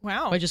way.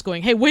 Wow. By just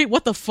going, hey, wait,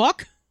 what the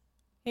fuck?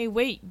 Hey,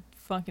 wait,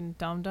 fucking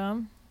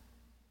dum-dum.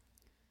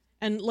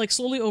 And, like,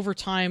 slowly over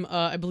time,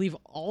 I believe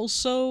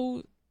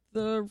also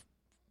the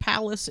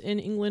palace in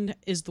England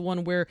is the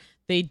one where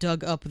they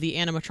dug up the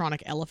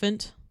animatronic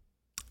elephant.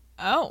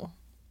 Oh.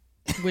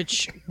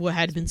 Which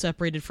had been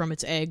separated from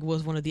its egg,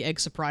 was one of the egg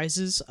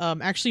surprises.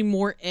 Actually,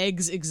 more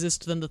eggs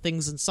exist than the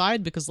things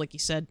inside, because, like you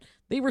said,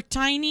 they were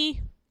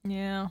tiny.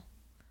 Yeah.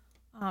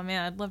 Oh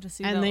man, I'd love to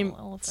see and that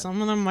elephant.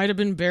 Some of them might have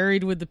been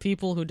buried with the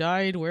people who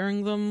died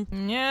wearing them.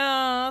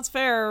 Yeah, that's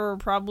fair.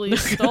 Probably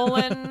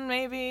stolen,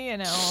 maybe. You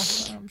know,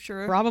 I'm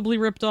sure. Probably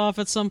ripped off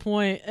at some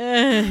point.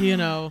 You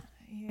know.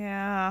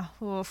 Yeah.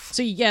 Oof.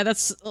 So yeah,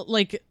 that's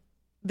like,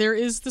 there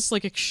is this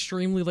like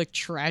extremely like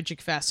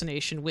tragic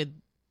fascination with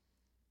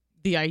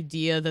the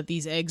idea that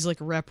these eggs like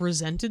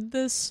represented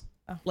this,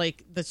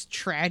 like this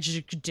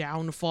tragic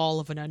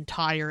downfall of an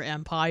entire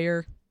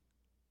empire.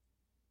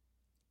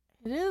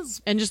 It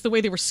is. And just the way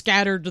they were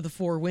scattered to the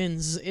four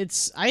winds.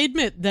 I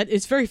admit that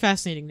it's very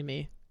fascinating to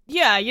me.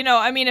 Yeah, you know,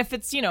 I mean, if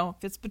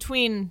it's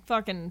between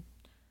fucking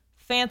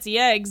fancy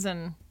eggs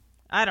and,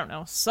 I don't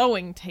know,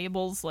 sewing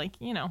tables, like,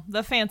 you know,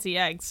 the fancy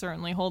eggs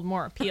certainly hold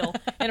more appeal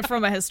and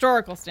from a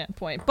historical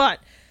standpoint. But,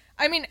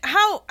 I mean,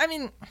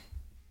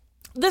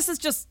 this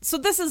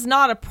is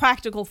not a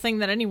practical thing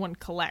that anyone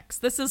collects.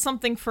 This is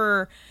something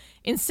for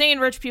insane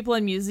rich people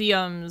in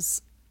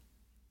museums.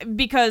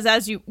 Because I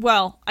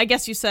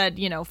guess you said,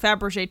 you know,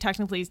 Fabergé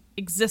technically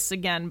exists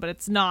again, but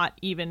it's not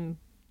even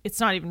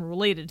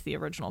related to the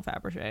original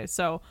Fabergé.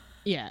 So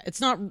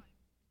it's not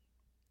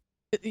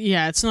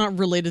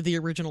related to the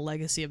original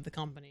legacy of the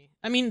company.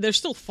 I mean, there's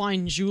still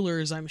fine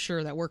jewelers, I'm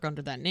sure, that work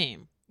under that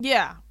name.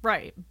 Yeah,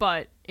 right.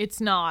 But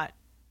it's not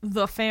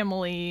the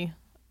family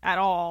at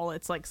all.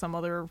 It's like some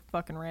other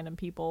fucking random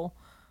people.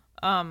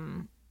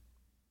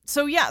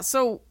 So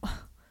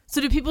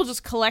do people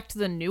just collect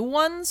the new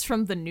ones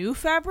from the new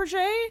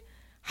Fabergé?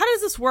 How does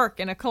this work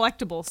in a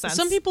collectible sense?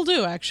 Some people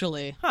do,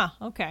 actually. Huh,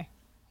 okay.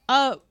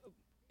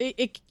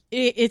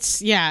 It's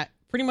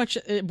pretty much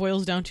it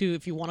boils down to,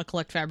 if you want to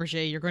collect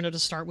Fabergé, you're going to have to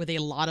start with a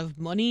lot of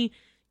money.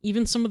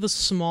 Even some of the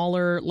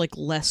smaller, like,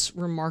 less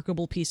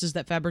remarkable pieces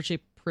that Fabergé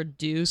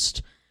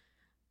produced,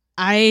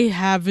 I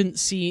haven't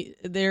seen,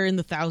 they're in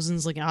the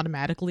thousands, like,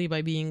 automatically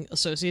by being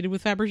associated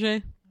with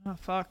Fabergé. Oh,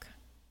 fuck.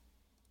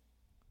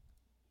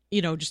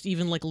 You know, just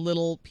even like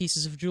little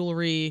pieces of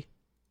jewelry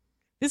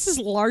This is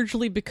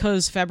largely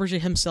because Fabergé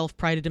himself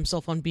prided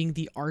himself on being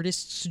the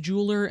artist's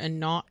jeweler and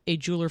not a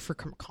jeweler for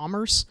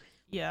commerce.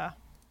 Yeah.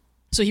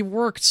 So he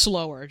worked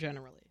slower,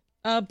 generally.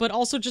 But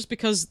also just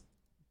because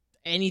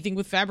anything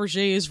with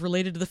Fabergé is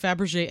related to the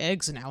Fabergé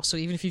eggs now. So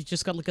even if you've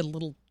just got like a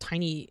little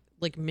tiny,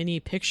 like mini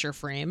picture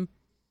frame,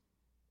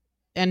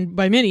 and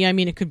by mini, I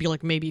mean it could be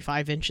like maybe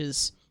 5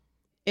 inches.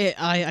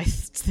 I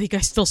think I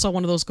still saw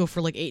one of those go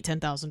for like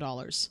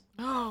 $8,000-$10,000.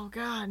 Oh,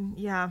 God.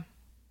 Yeah.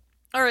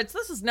 All right, so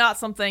this is not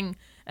something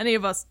any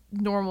of us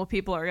normal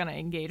people are going to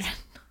engage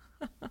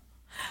in.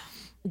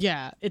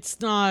 Yeah,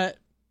 it's not.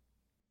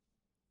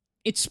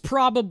 It's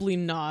probably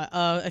not.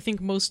 I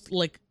think most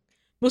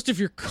of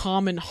your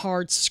common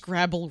hard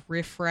Scrabble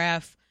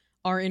riffraff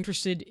are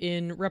interested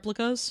in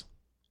replicas.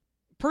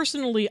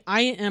 Personally,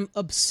 I am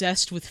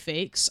obsessed with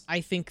fakes.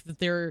 I think that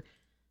they're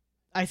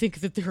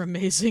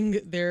amazing.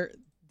 They're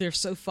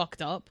so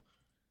fucked up.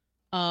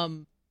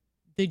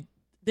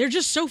 They're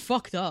just so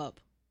fucked up.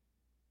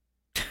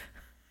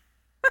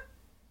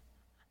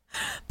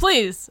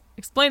 Please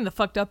explain the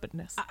fucked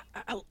upness.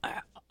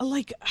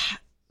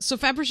 So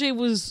Fabergé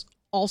was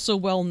also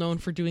well known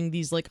for doing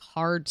these like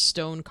hard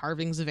stone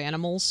carvings of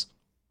animals.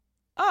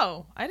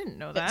 Oh, I didn't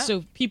know that.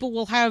 So people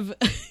will have,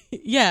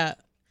 yeah.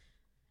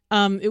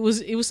 It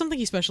was something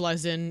he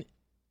specialized in.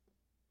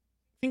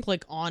 I think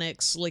like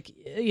onyx, like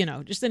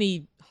just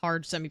any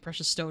hard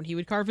semi-precious stone he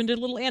would carve into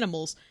little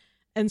animals.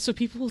 And so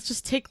people will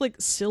just take like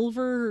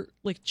silver,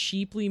 like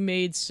cheaply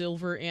made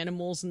silver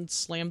animals and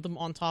slam them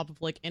on top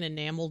of like an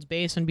enameled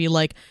base and be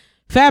like,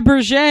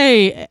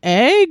 Fabergé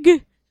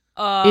egg?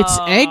 It's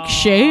egg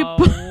shape.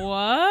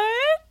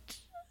 What?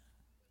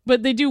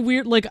 But they do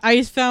weird, like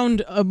I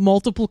found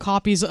multiple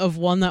copies of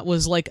one that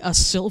was like a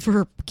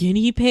silver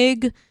guinea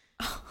pig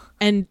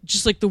and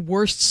just like the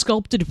worst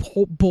sculpted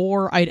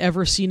boar I'd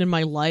ever seen in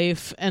my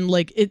life. And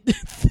like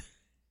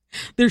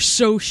they're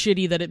so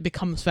shitty that it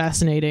becomes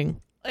fascinating.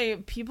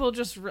 Like, people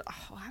just,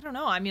 I don't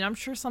know. I mean, I'm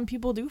sure some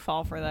people do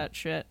fall for that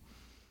shit.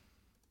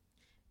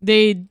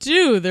 They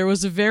do. There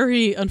was a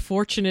very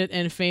unfortunate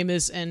and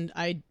famous, and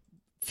I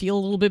feel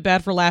a little bit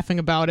bad for laughing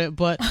about it,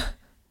 but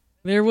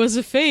there was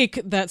a fake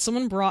that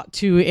someone brought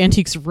to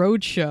Antiques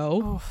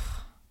Roadshow,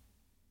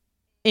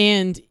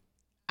 and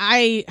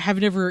I have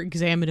never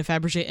examined a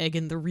Fabergé egg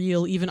in the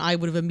real. Even I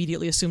would have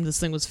immediately assumed this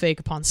thing was fake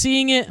upon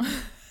seeing it.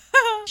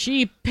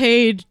 She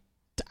paid...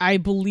 I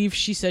believe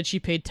she said she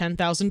paid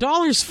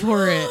 $10,000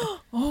 for it.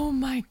 Oh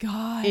my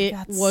God.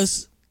 It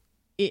was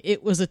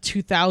a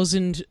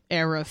 2000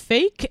 era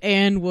fake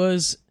and it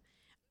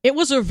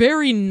was a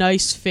very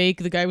nice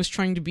fake. The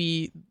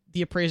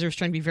appraiser was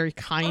trying to be very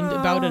kind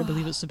about it. I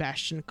believe it was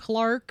Sebastian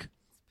Clark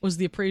was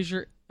the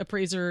appraiser.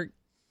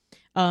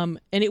 And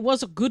it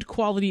was a good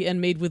quality and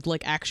made with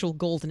like actual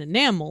gold and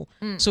enamel.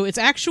 So it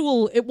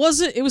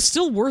was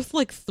still worth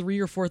like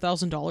 $3,000 or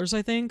 $4,000,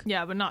 I think.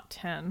 Yeah, but not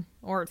 10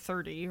 or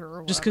 30 or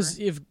whatever. Just because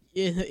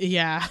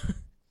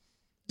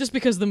just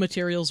because the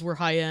materials were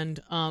high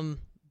end.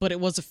 But it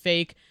was a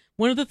fake.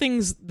 One of the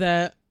things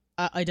that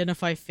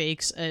identify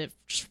fakes,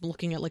 just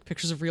looking at like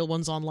pictures of real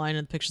ones online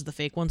and pictures of the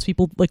fake ones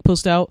people like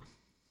post out,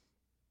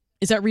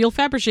 is that real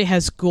Fabergé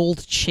has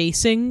gold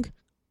chasing.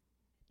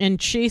 And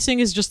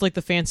chasing is just like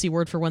the fancy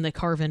word for when they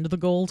carve into the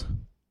gold.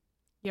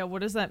 Yeah,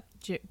 what is that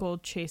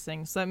gold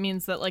chasing? So that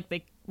means that like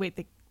they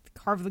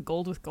carve the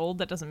gold with gold?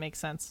 That doesn't make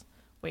sense.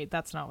 Wait,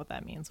 that's not what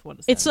that means. What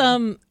does that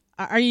mean?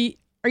 Are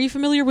you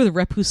familiar with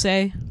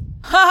repoussé?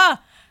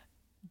 Ha!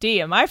 D,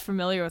 am I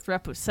familiar with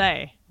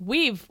repoussé?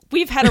 We've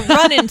had a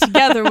run-in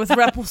together with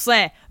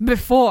repoussé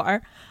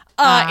before.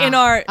 In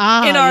our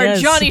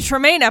yes. Johnny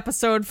Tremaine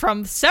episode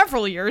from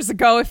several years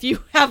ago, if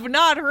you have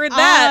not heard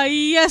that.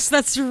 Yes,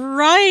 that's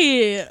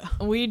right.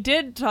 We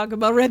did talk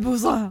about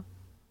repoussé.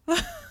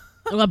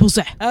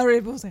 Repoussé.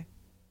 Repoussé.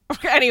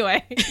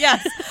 Anyway,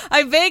 yes,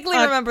 I vaguely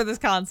remember this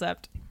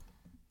concept.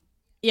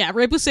 Yeah,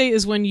 repoussé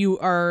is when you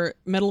are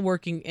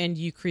metalworking and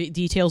you create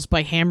details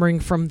by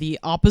hammering from the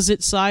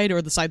opposite side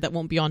or the side that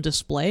won't be on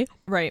display.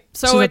 Right.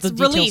 So it's that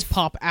the relief. details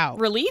pop out.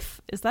 Relief?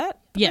 Is that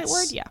the right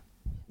word? Yeah.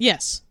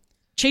 Yes.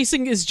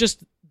 Chasing is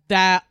just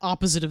that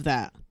opposite of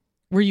that,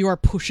 where you are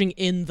pushing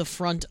in the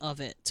front of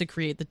it to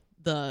create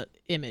the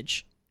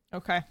image.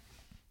 Okay.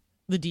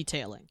 The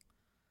detailing.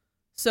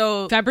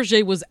 So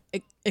Fabergé was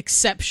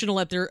exceptional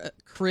at their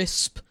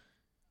crisp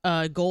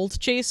gold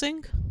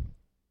chasing.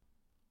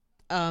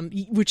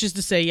 Which is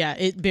to say, yeah,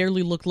 it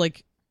barely looked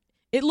like...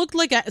 It looked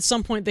like at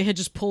some point they had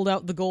just pulled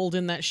out the gold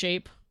in that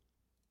shape.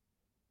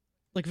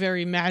 Like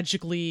very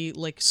magically,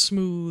 like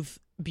smooth,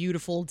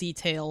 beautiful,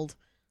 detailed.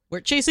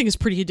 Where chasing is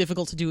pretty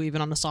difficult to do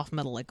even on a soft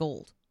metal like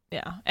gold.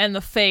 Yeah, and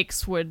the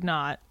fakes would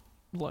not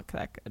look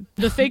that good.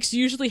 The fakes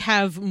usually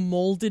have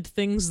molded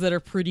things that are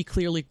pretty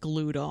clearly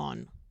glued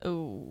on.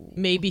 Oh.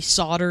 Maybe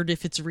soldered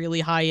if it's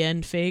really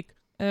high-end fake.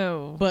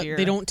 Oh, But dear.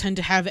 they don't tend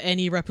to have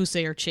any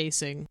repoussé or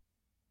chasing.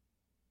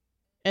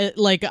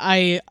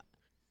 The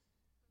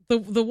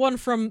one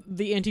from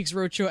the Antiques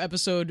Roadshow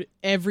episode,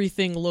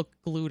 everything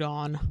looked glued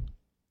on.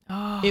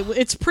 Oh.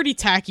 It's pretty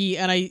tacky,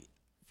 and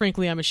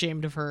frankly, I'm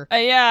ashamed of her.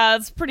 Yeah,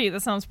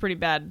 that sounds pretty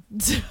bad.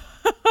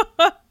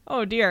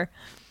 Oh dear.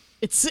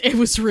 It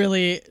was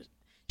really.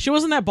 She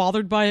wasn't that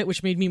bothered by it,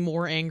 which made me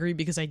more angry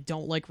because I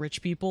don't like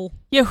rich people.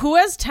 Yeah, who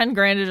has 10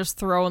 grand to just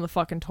throw in the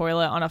fucking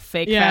toilet on a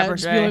fake Fabergé?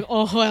 Just be like,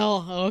 oh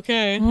well,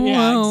 okay. Oh, yeah,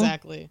 well.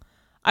 exactly.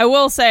 I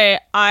will say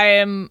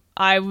I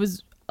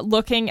was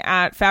looking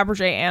at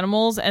Fabergé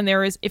animals, and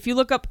there is, if you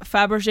look up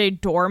Fabergé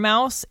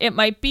dormouse, it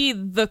might be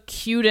the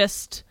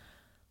cutest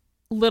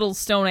little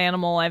stone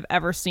animal I've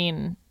ever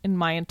seen in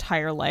my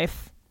entire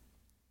life.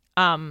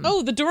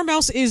 The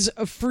dormouse is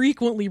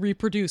frequently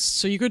reproduced,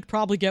 so you could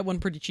probably get one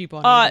pretty cheap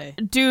on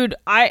eBay. Dude,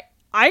 I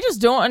just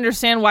don't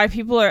understand why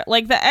people are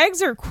like, the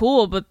eggs are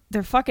cool, but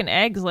they're fucking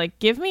eggs. Like,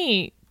 give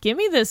me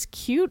this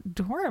cute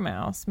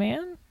dormouse,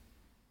 man.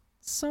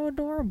 So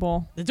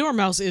adorable. The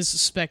dormouse is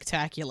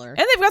spectacular. And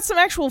they've got some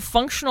actual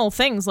functional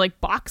things like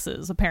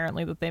boxes,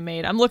 apparently, that they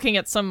made. I'm looking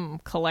at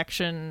some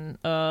collection.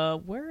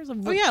 Where is it?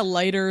 Oh yeah,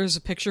 lighters,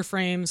 picture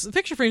frames. The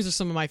picture frames are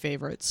some of my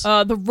favorites.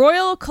 The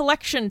Royal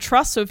Collection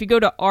Trust. So if you go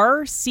to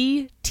rct.uk,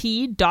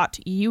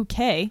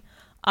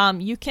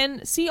 you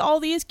can see all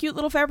these cute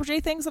little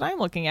Fabergé things that I'm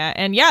looking at.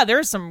 And yeah,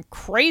 there's some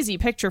crazy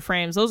picture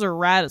frames. Those are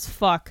rad as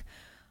fuck.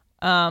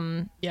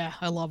 Yeah,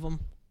 I love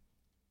them.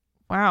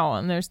 Wow,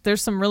 and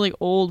there's some really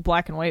old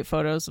black and white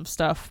photos of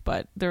stuff,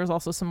 but there's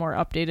also some more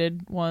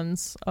updated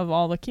ones of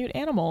all the cute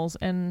animals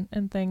and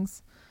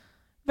things.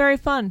 Very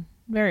fun.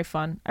 Very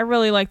fun. I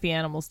really like the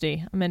animals,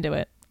 D. I'm into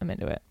it.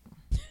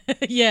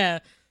 Yeah.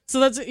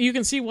 So you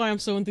can see why I'm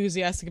so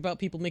enthusiastic about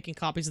people making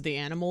copies of the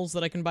animals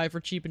that I can buy for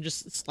cheap and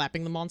just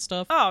slapping them on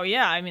stuff. Oh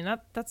yeah, I mean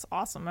that's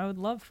awesome. I would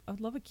love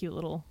a cute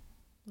little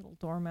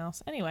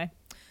dormouse. Anyway,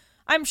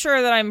 I'm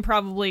sure that I'm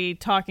probably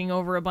talking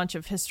over a bunch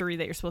of history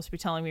that you're supposed to be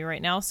telling me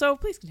right now, so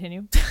please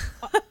continue.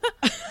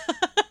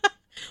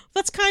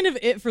 That's kind of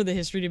it for the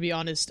history, to be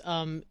honest.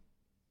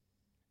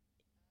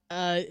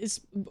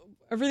 It's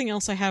everything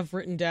else I have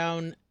written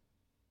down.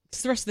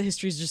 The rest of the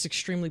history is just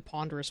extremely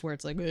ponderous, where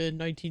it's like,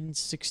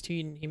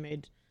 1916 he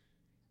made.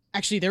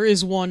 Actually, there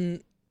is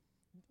one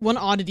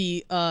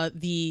oddity.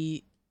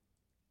 The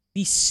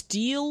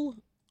steel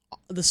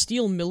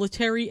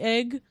military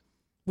egg,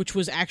 which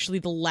was actually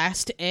the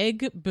last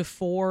egg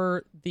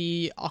before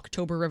the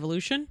October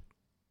Revolution,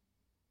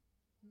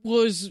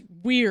 was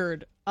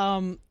weird.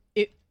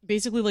 It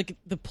basically, like,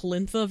 the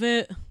plinth of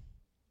it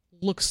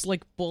looks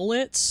like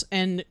bullets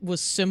and was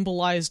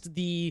symbolized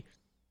the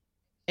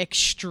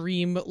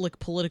extreme, like,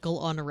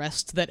 political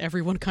unrest that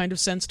everyone kind of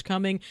sensed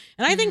coming.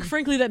 And I think,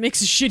 frankly, that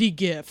makes a shitty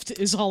gift,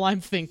 is all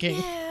I'm thinking.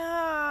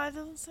 Yeah, it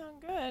doesn't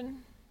sound good.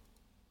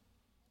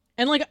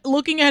 And, like,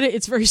 looking at it,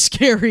 it's very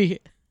scary.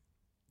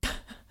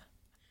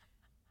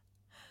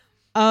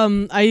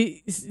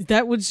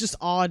 That was just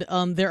odd.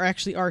 There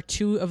actually are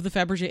 2 of the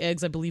Fabergé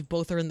eggs. I believe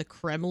both are in the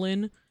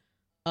Kremlin.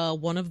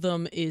 One of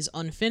them is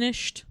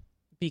unfinished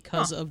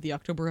because of the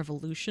October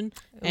Revolution,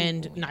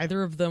 and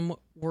neither of them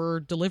were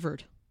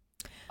delivered.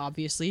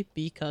 Obviously,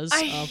 because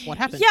of what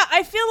happened. Yeah,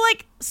 I feel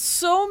like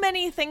so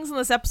many things in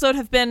this episode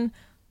have been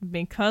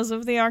because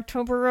of the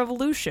October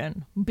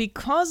Revolution,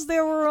 because they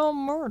were all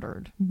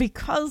murdered,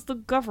 because the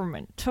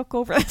government took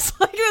over. It's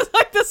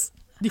like this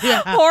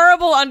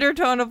horrible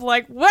undertone of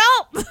like,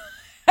 well,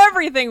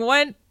 everything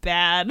went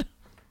bad.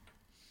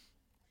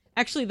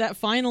 Actually, that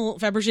final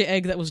Fabergé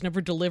egg that was never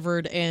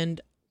delivered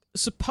and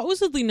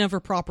supposedly never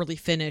properly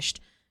finished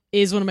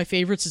is one of my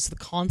favorites. It's the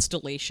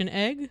Constellation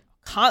egg.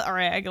 All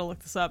right, I gotta look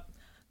this up.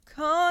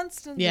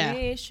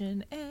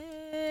 Constellation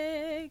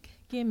egg.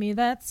 Give me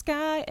that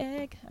sky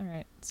egg. All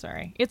right,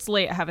 sorry. It's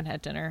late. I haven't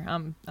had dinner.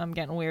 I'm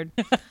getting weird.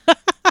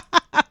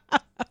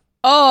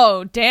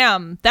 Oh,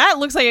 damn. That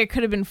looks like it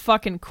could have been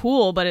fucking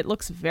cool, but it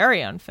looks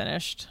very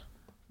unfinished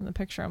in the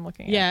picture I'm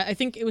looking at. Yeah, I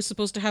think it was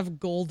supposed to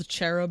have gold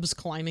cherubs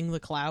climbing the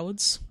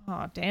clouds.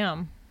 Oh,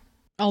 damn.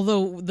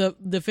 Although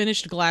the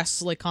finished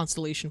glass, like,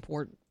 constellation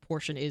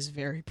portion is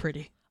very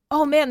pretty.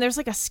 Oh, man, there's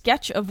like a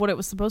sketch of what it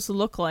was supposed to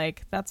look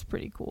like. That's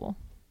pretty cool.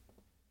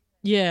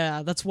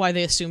 Yeah, that's why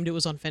they assumed it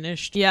was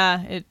unfinished.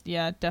 Yeah, it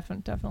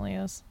definitely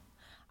is.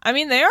 I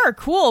mean, they are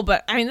cool,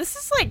 but I mean, this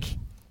is like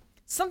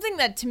something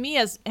that to me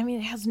it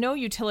has no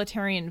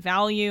utilitarian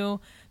value.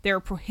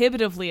 They're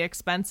prohibitively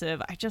expensive.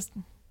 I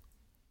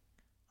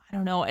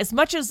don't know. As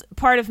much as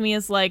part of me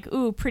is like,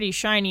 ooh, pretty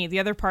shiny, the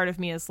other part of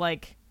me is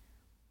like,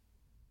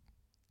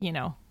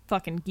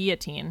 fucking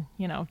guillotine,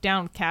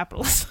 down with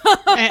capitalism.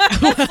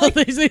 Well,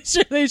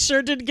 they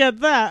sure did get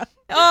that.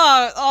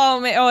 Oh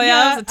man! Oh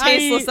yeah,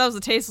 that was a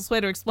tasteless way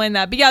to explain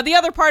that. But yeah, the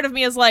other part of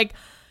me is like,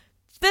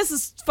 this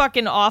is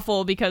fucking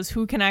awful because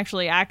who can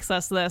actually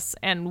access this,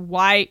 and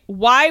why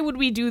would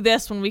we do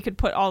this when we could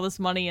put all this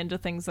money into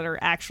things that are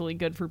actually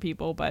good for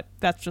people? But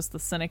that's just the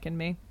cynic in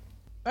me.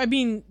 I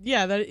mean,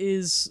 yeah,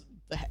 that's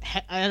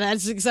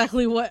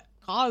exactly what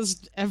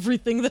caused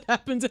everything that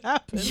happened to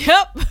happen.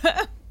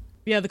 Yep.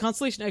 Yeah, the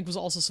Constellation egg was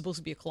also supposed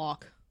to be a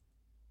clock.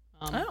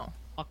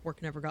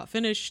 Clockwork never got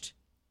finished.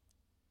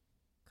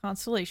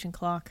 Constellation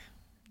clock.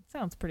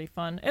 Sounds pretty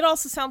fun. It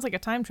also sounds like a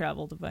time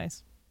travel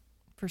device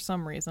for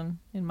some reason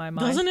in my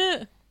mind. Doesn't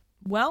it?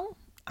 Well,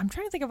 I'm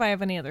trying to think if I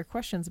have any other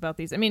questions about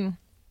these. I mean,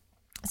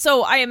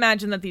 so I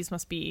imagine that these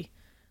must be,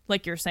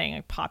 like you're saying,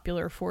 like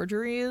popular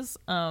forgeries.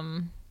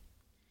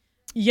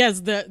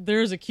 Yes,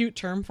 there's a cute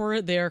term for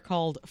it. They are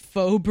called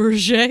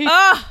Fabergé.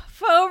 Ah,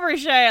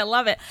 Fabergé, I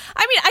love it.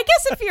 I mean, I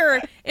guess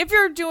if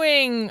you're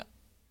doing,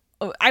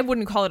 I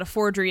wouldn't call it a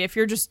forgery. If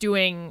you're just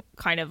doing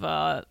kind of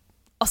a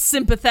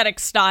sympathetic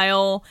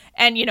style,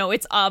 and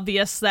it's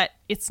obvious that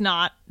it's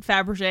not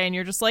Fabergé, and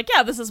you're just like,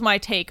 yeah, this is my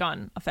take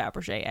on a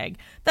Fabergé egg.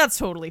 That's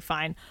totally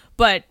fine.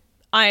 But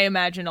I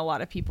imagine a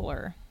lot of people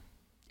are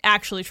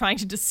actually trying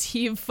to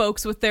deceive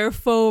folks with their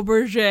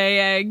Fabergé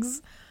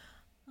eggs.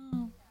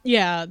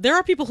 Yeah, there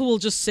are people who will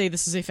just say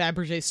this is a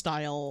Fabergé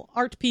style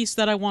art piece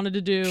that I wanted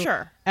to do.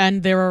 Sure.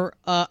 And there are,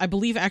 I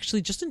believe,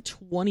 actually, just in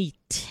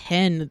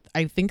 2010,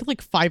 I think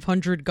like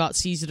 500 got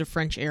seized at a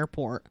French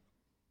airport.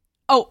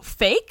 Oh,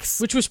 fakes?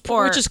 Which is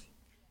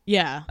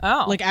yeah.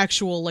 Oh. Like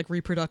actual like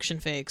reproduction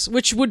fakes,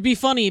 which would be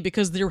funny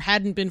because there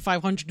hadn't been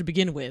 500 to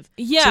begin with.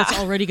 Yeah. So it's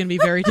already going to be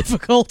very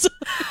difficult.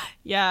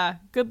 Yeah.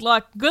 Good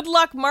luck. Good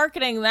luck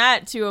marketing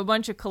that to a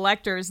bunch of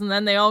collectors, and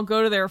then they all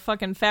go to their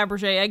fucking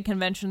Fabergé egg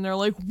convention. They're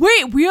like,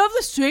 "Wait, we have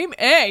the same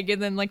egg,"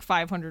 and then like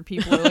 500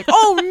 people are like,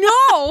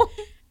 "Oh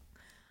no!"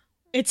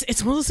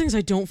 It's one of those things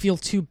I don't feel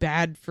too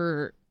bad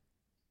for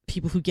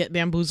people who get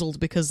bamboozled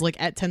because like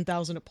at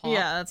 10,000 a pop.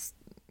 Yeah, it's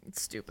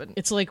stupid.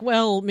 It's like,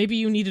 well, maybe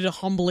you needed a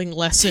humbling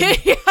lesson.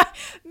 Yeah,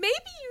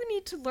 maybe you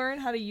need to learn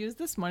how to use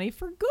this money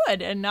for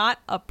good and not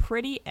a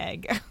pretty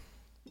egg.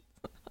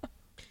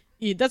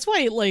 Yeah, that's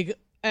why, like,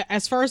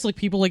 as far as like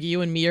people like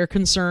you and me are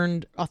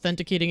concerned,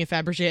 authenticating a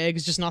Fabergé egg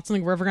is just not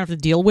something we're ever gonna have to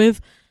deal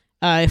with.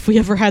 If we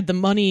ever had the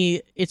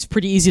money, it's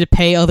pretty easy to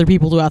pay other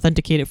people to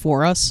authenticate it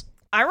for us.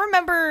 I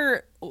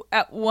remember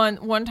at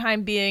one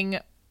time being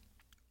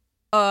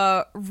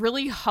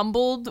really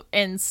humbled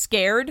and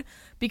scared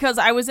because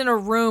I was in a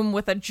room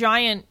with a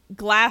giant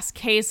glass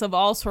case of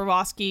all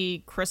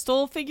Swarovski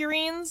crystal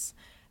figurines.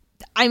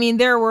 I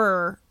mean,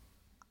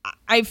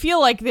 I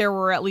feel like there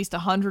were at least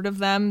 100 of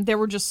them. There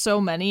were just so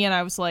many, and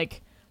I was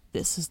like,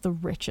 this is the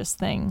richest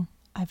thing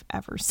I've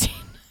ever seen.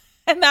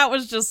 And that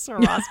was just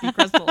Swarovski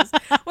crystals,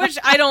 which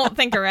I don't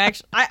think are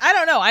actually, I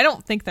don't know. I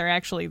don't think they're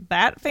actually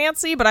that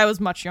fancy, but I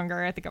was much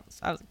younger. I think I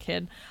was a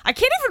kid. I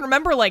can't even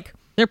remember, like,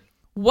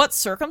 what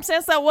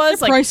circumstance that was.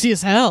 They're like, pricey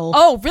as hell.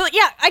 Oh, really?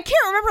 Yeah, I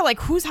can't remember like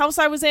whose house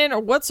I was in or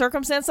what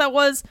circumstance that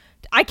was.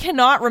 I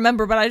cannot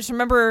remember, but I just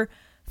remember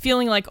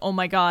feeling like, oh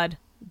my god,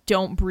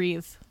 don't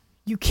breathe.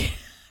 You can't.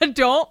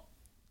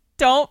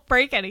 Don't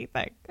break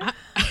anything.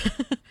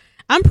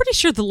 I'm pretty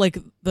sure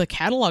the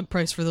catalog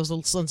price for those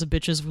little sons of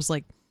bitches was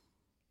like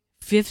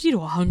 $50 to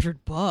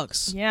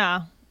 $100.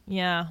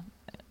 Yeah.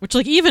 Which,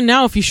 like, even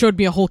now, if you showed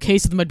me a whole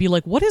case of them, I'd be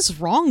like, what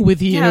is wrong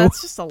with you? Yeah,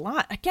 it's just a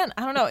lot. Again,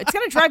 I don't know. It's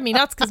going to drive me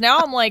nuts because now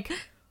I'm like,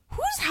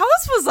 whose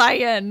house was I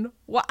in?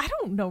 Well, I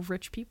don't know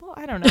rich people.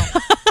 I don't know.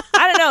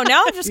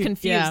 Now I'm just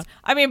confused. Yeah.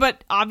 I mean,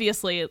 but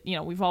obviously,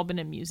 we've all been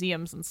in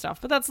museums and stuff,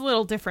 but that's a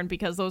little different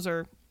because those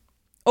are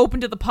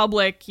open to the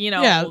public.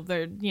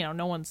 They're,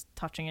 no one's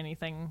touching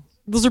anything.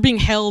 Those are being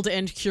held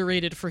and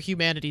curated for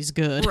humanity's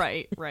good.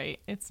 Right.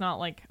 It's not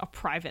like a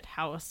private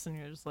house and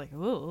you're just like,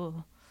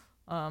 ooh.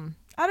 I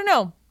don't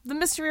know. The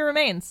mystery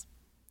remains.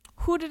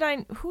 Who did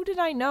I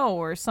know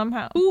or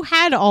somehow? Who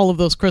had all of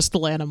those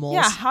crystal animals?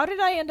 Yeah, how did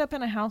I end up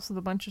in a house with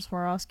a bunch of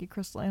Swarovski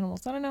crystal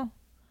animals? I don't know.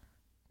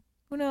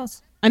 Who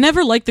knows? I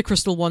never liked the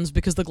crystal ones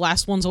because the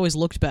glass ones always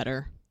looked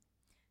better.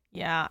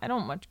 Yeah, I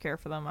don't much care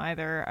for them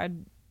either.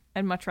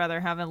 I'd much rather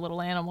have a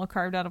little animal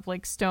carved out of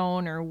like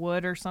stone or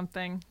wood or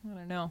something. I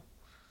don't know.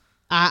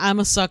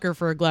 I'm a sucker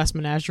for a glass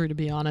menagerie, to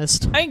be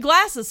honest. I mean,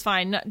 glass is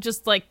fine, not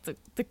just like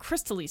the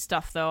crystal-y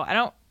stuff though.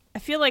 I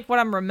feel like what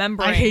I'm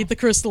remembering. I hate the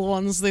crystal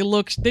ones. They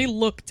look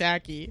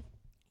tacky.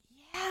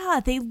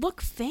 Yeah, they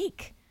look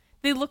fake.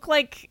 They look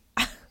like.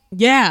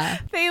 Yeah.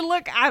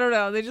 I don't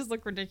know. They just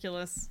look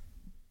ridiculous.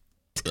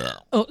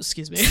 Oh,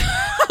 excuse me.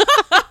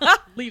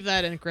 Leave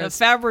that in, Chris.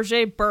 The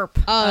Fabergé burp.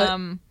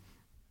 One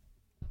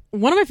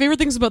of my favorite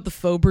things about the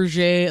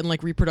Fabergé and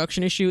like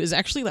reproduction issue is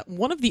actually that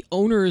one of the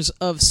owners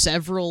of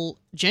several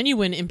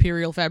genuine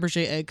Imperial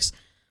Fabergé eggs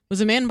was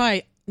a man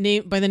by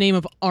the name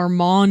of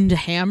Armand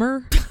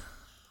Hammer.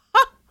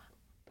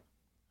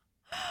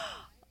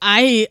 Wow.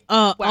 I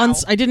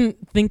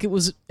didn't think it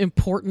was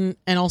important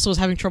and also was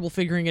having trouble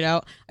figuring it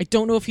out. I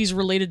don't know if he's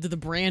related to the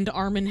brand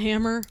Arm &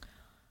 Hammer.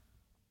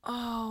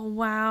 Oh,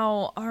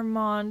 wow.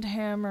 Armand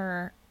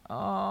Hammer.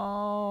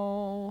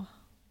 Oh,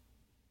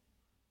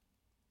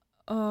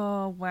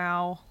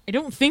 wow. I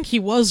don't think he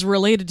was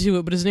related to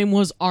it, but his name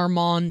was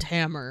Armand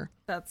Hammer.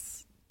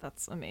 That's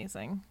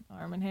amazing.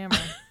 Arm & Hammer.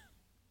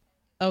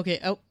 Okay.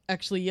 Oh,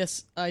 actually,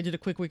 yes, I did a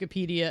quick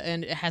Wikipedia,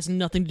 and it has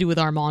nothing to do with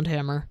Armand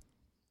Hammer.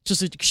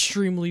 Just an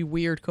extremely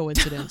weird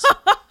coincidence.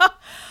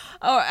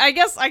 Oh, I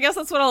guess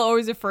that's what I'll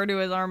always refer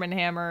to as Arm &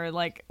 Hammer.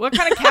 Like, what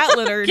kind of cat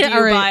litter do you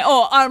buy?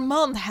 Oh,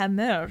 Armand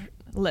Hammer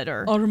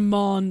litter.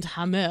 Armand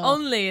Hammer.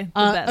 Only the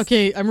best.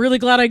 Okay, I'm really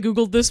glad I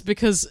googled this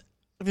because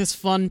of this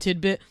fun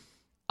tidbit.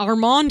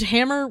 Armand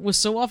Hammer was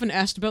so often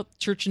asked about the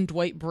Church and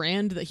Dwight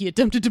brand that he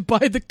attempted to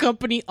buy the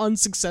company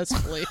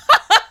unsuccessfully.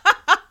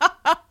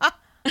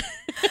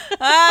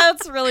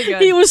 That's really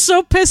good. He was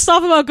so pissed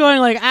off about going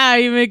like,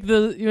 you make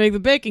the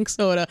baking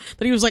soda,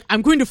 that he was like,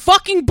 I'm going to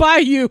fucking buy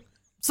you.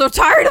 So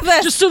tired of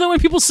this. Just so that when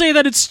people say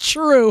that it's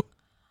true.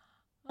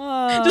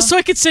 Just so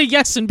I could say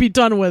yes and be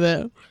done with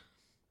it.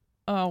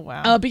 Oh,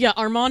 wow. But yeah,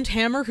 Armand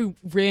Hammer, who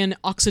ran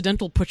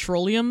Occidental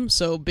Petroleum,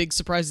 so big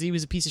surprise that he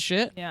was a piece of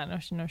shit. Yeah,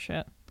 no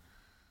shit.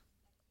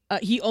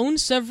 He owned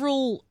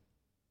several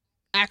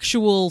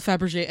actual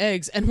Fabergé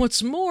eggs, and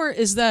what's more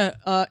is that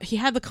he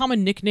had the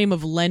common nickname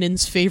of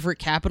Lenin's favorite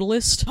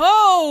capitalist.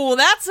 Oh,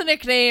 that's a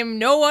nickname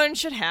no one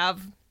should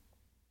have.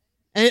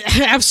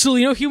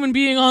 Absolutely no human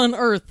being on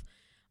Earth.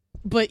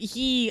 But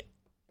he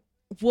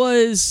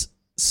was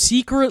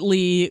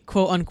secretly,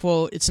 quote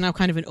unquote, it's now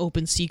kind of an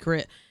open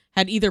secret,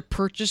 had either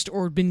purchased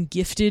or been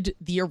gifted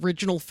the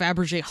original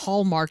Fabergé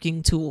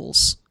hallmarking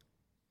tools.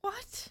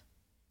 What?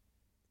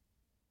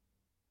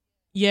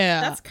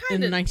 Yeah, that's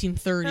kind in the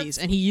 1930s.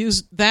 And he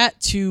used that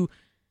to...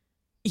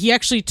 He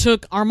actually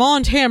took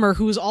Armand Hammer,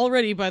 who was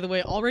already, by the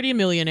way, already a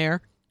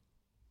millionaire,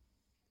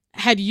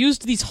 had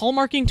used these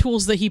hallmarking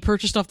tools that he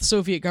purchased off the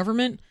Soviet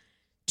government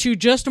to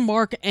just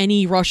mark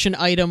any Russian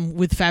item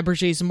with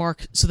Fabergé's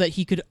mark so that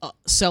he could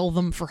sell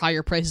them for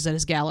higher prices at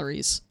his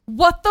galleries.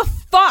 What the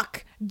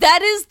fuck?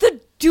 That is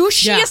the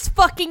douchiest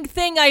fucking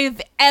thing I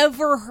have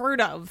ever heard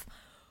of.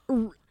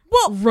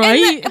 Well,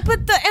 right? And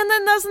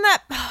then doesn't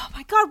that... Oh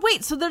my god,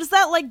 wait, so does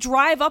that, like,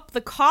 drive up the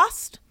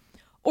cost?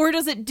 Or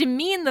does it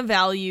demean the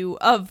value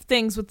of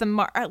things with the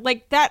mark?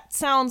 Like, that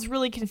sounds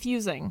really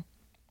confusing.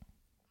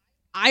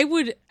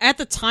 At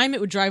the time,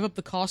 it would drive up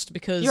the cost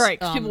because... You're right,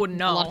 'cause people wouldn't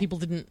know. A lot of people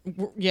didn't...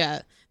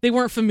 Yeah, they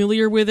weren't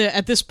familiar with it.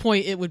 At this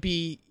point, it would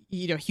be,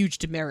 huge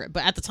demerit.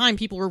 But at the time,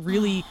 people were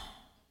really...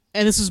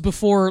 And this is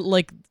before,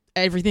 like,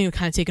 everything had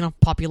kind of taken off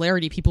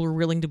popularity. People were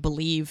willing to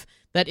believe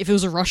that if it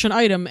was a Russian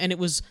item and it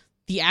was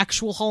the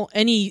actual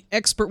any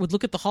expert would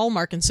look at the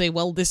hallmark and say,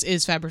 well, this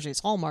is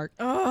Fabergé's hallmark.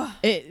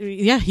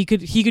 He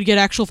could get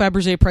actual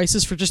Fabergé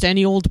prices for just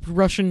any old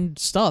Russian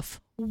stuff.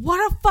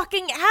 What a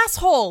fucking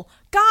asshole.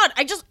 God,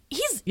 I just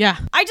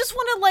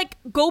want to, like,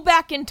 go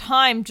back in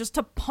time just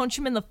to punch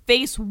him in the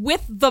face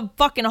with the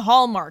fucking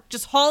hallmark.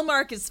 Just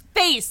hallmark his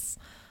face.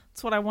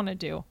 That's what I want to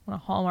do. I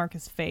want to hallmark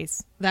his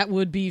face. That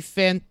would be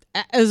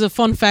as a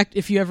fun fact,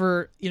 if you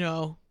ever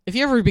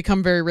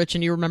become very rich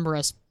and you remember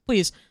us,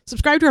 please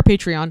subscribe to our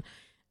Patreon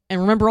and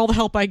remember all the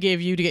help I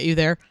gave you to get you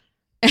there.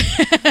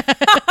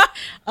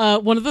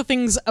 One of the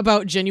things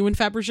about genuine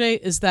Fabergé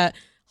is that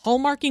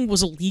hallmarking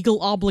was a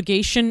legal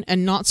obligation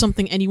and not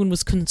something anyone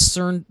was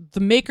concerned.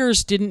 The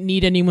makers didn't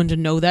need anyone to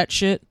know that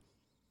shit.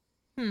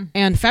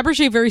 And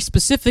Fabergé very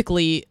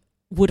specifically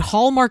would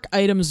hallmark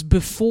items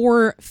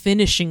before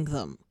finishing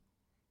them.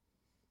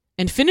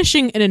 And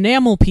finishing an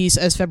enamel piece,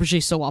 as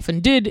Fabergé so often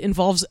did,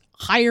 involves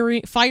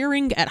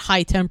firing at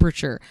high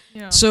temperature.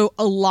 Yeah. So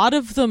a lot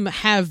of them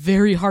have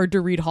very hard to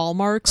read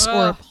hallmarks,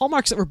 or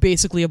hallmarks that were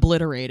basically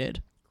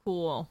obliterated.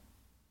 Cool.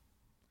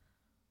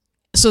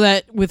 So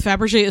that with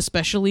Fabergé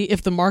especially,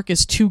 if the mark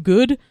is too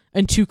good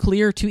and too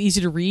clear, too easy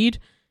to read,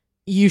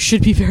 you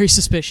should be very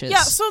suspicious.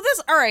 Yeah, so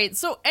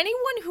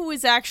anyone who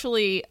is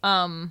actually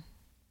like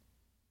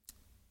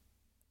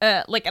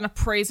an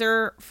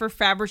appraiser for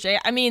Fabergé,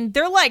 I mean,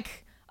 they're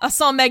like a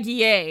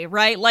sommelier,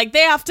 right? Like,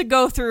 they have to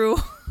go through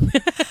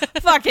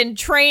fucking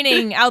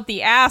training out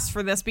the ass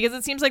for this, because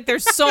it seems like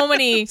there's so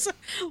many...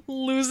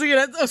 Losing it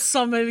at a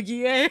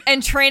sommelier.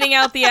 And training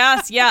out the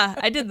ass. Yeah,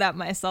 I did that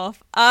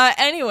myself.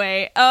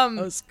 Anyway. That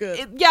was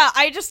good.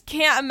 I just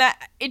can't imagine...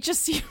 It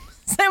just seems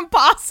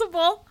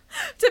impossible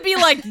to be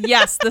like,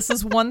 yes, this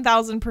is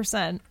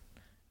 1000%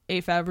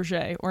 a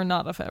Fabergé or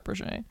not a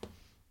Fabergé.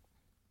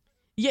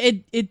 Yeah,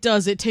 it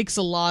does. It takes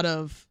a lot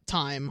of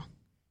time.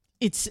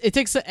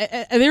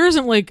 There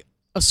isn't like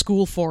a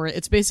school for it.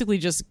 It's basically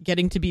just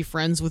getting to be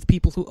friends with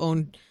people who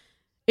own...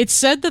 It's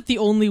said that the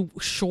only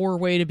sure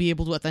way to be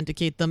able to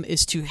authenticate them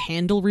is to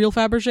handle real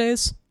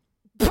Fabergés.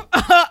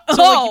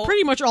 So you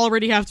pretty much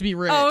already have to be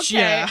rich. Okay,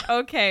 yeah.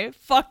 Okay,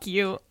 fuck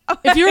you.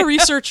 If you're a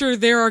researcher,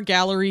 there are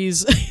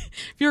galleries...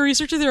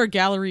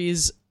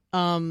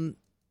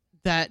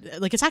 that,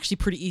 like, it's actually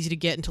pretty easy to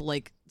get into,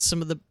 like,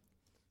 some of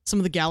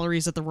the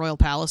galleries at the Royal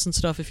Palace and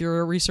stuff if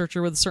you're a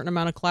researcher with a certain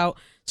amount of clout.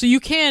 So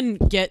you can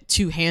get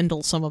to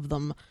handle some of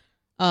them.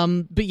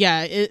 But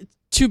yeah,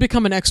 to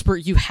become an expert,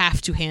 you have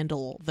to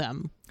handle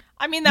them.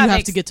 I mean, you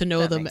have to get to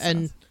know them.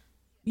 And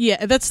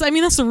yeah, that's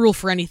the rule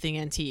for anything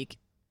antique.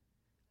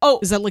 Oh.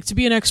 Is that, like, to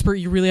be an expert,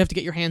 you really have to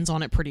get your hands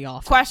on it pretty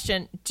often.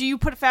 Question. Do you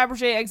put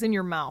Fabergé eggs in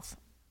your mouth?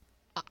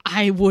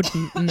 I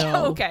wouldn't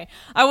know. Okay.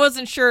 I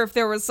wasn't sure if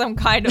there was some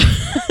kind of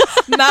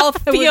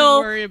mouthfeel. I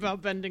wouldn't worry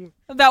about bending.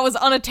 That was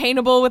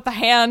unattainable with the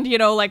hand,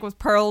 like with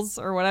pearls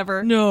or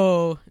whatever.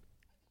 No.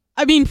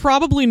 I mean,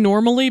 probably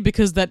normally,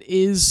 because that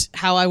is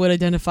how I would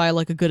identify,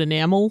 like, a good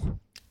enamel.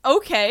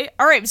 Okay.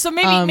 All right. So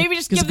maybe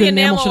just give the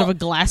enamel should have a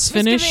glass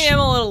finish. Just give the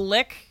enamel a little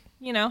lick,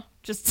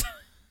 just...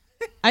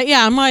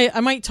 I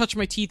might touch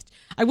my teeth.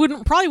 I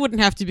probably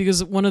wouldn't have to,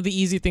 because one of the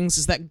easy things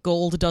is that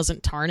gold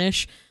doesn't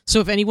tarnish.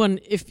 So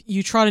if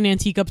you trot an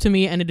antique up to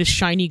me and it is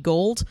shiny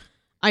gold,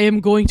 I am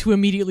going to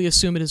immediately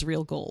assume it is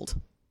real gold.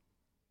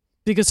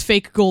 Because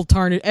fake gold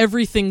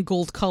everything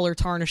gold color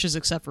tarnishes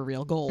except for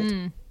real gold.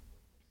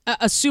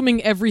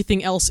 Assuming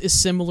everything else is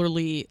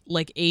similarly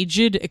like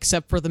aged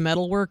except for the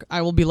metalwork,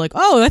 I will be like,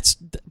 oh, that's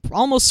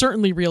almost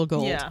certainly real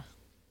gold. Yeah.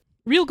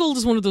 Real gold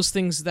is one of those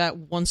things that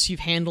once you've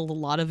handled a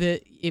lot of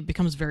it, it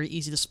becomes very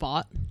easy to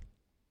spot.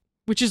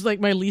 Which is like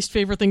my least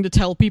favorite thing to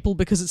tell people,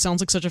 because it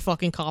sounds like such a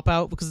fucking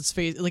cop-out, because it's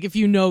like, if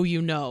you know,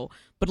 you know.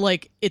 But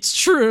like, it's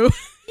true.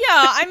 Yeah,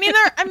 I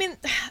mean,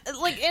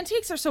 like,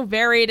 antiques are so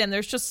varied, and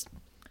there's just,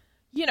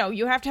 you know,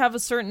 you have to have a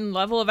certain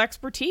level of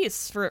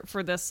expertise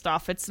for this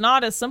stuff. It's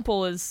not as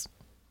simple as,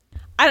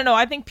 I don't know,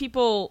 I think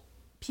people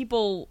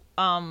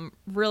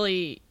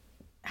really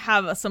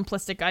have a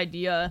simplistic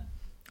idea,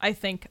 I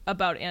think,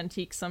 about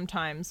antiques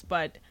sometimes,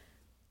 but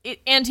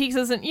antiques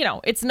isn't, you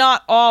know, it's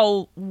not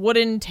all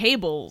wooden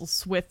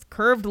tables with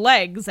curved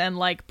legs and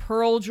like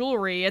pearl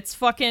jewelry. It's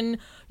fucking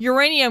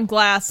uranium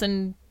glass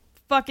and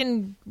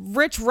fucking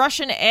rich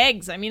Russian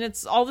eggs. I mean,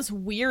 it's all this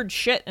weird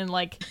shit, and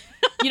like,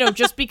 you know,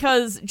 just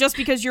because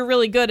you're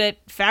really good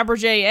at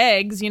Fabergé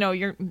eggs, you know,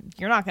 you're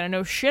not gonna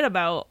know shit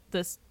about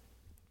this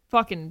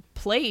fucking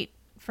plate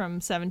from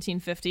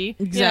 1750,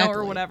 exactly, you know,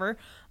 or whatever.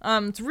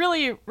 It's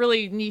really,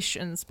 really niche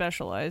and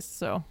specialized.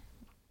 So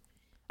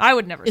I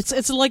would never.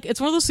 It's one of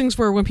those things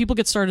where when people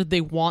get started,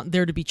 they want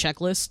there to be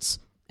checklists,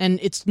 and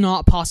it's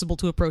not possible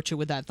to approach it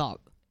with that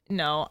thought.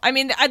 No, I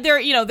mean,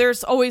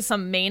 there's always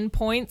some main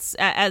points,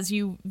 as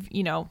you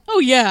know. Oh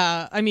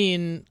yeah, I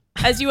mean,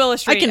 as you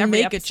illustrate, I can every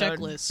make episode. A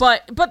checklist,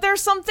 but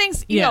there's some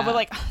things, you know. But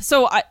like,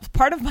 so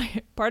part of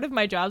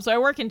my job. So I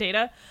work in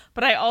data,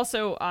 but I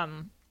also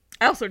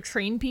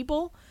train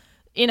people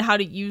in how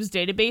to use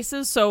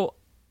databases. So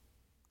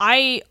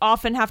I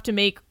often have to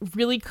make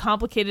really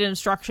complicated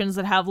instructions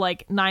that have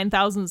like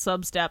 9,000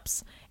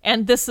 sub-steps,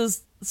 and this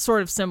is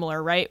sort of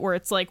similar, right? Where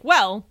it's like,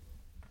 well,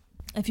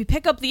 if you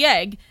pick up the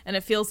egg and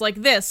it feels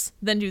like this,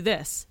 then do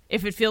this.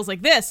 If it feels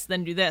like this,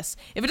 then do this.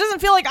 If it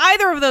doesn't feel like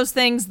either of those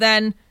things,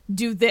 then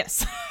do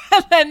this.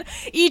 And then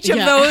each of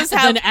those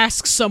have... And then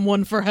ask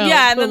someone for help.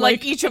 Yeah, and then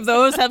like each of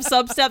those have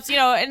sub-steps, you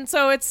know, and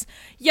so it's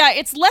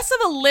less of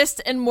a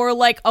list and more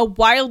like a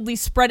wildly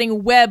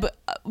spreading web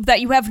that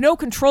you have no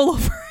control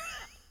over.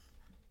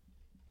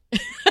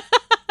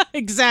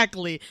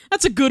 Exactly.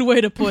 That's a good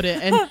way to put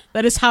it, and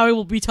that is how I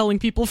will be telling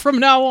people from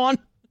now on.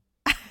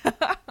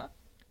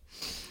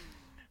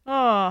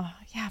 Oh,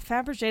 yeah,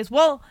 Fabergé's.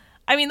 Well,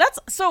 I mean,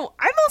 so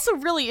I'm also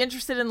really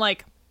interested in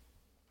like,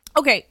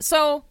 okay,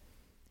 so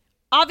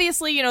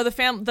obviously, you know,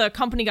 the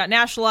company got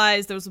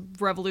nationalized, there was a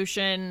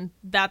revolution,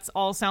 that's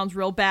all sounds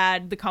real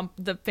bad.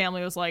 The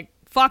family was like,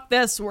 fuck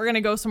this, we're going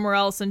to go somewhere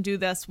else and do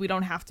this. We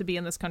don't have to be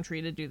in this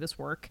country to do this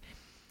work.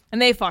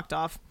 And they fucked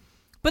off.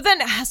 But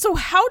then, so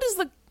how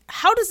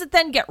does it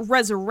then get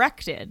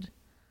resurrected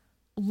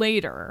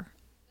later?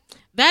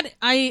 That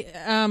I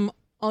am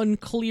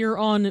unclear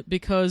on,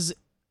 because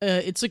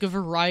it's like a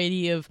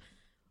variety of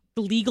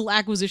the legal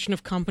acquisition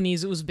of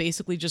companies. It was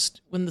basically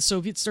just when the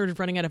Soviets started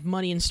running out of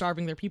money and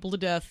starving their people to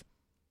death.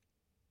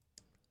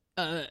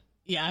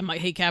 Yeah, I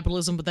might hate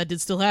capitalism, but that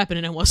did still happen,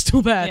 and it was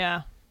still bad.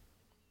 Yeah.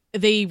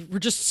 They were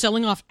just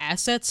selling off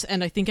assets,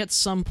 and I think at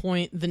some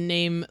point the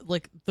name,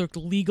 like the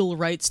legal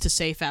rights to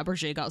say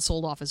Fabergé, got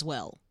sold off as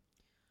well.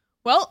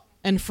 Well,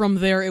 and from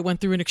there it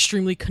went through an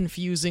extremely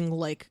confusing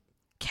like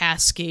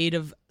cascade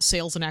of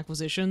sales and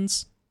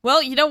acquisitions.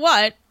 Well, you know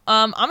what?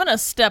 I'm going to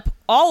step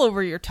all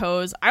over your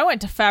toes. I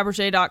went to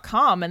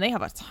Fabergé.com and they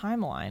have a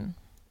timeline.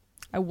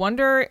 I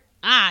wonder...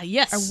 Ah,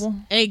 yes.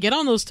 Hey, get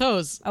on those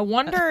toes. I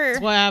wonder...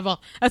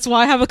 That's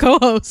why I have a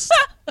co-host.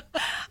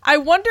 I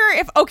wonder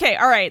if... Okay,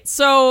 all right.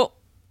 So,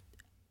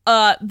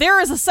 there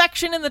is a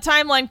section in the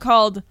timeline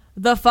called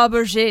The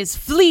Fabergés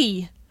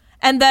Flee,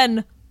 and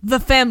then the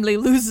family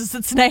loses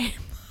its name.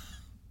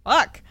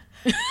 Fuck.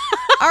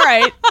 All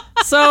right.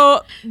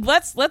 So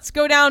let's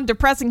go down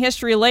depressing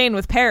history lane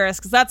with Paris,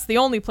 because that's the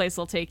only place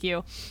they'll take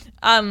you.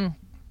 All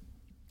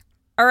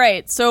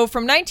right. So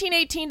from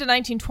 1918 to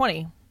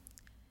 1920,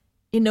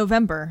 in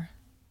November,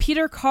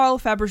 Peter Carl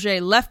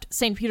Fabergé left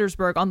St.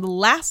 Petersburg on the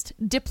last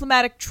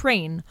diplomatic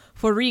train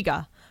for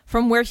Riga,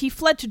 from where he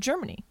fled to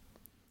Germany.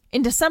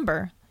 In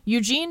December,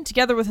 Eugene,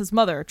 together with his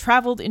mother,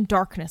 traveled in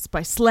darkness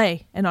by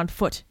sleigh and on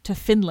foot to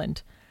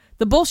Finland.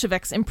 The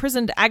Bolsheviks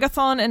imprisoned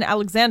Agathon and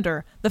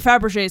Alexander, the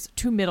Fabergés'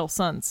 two middle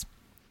sons.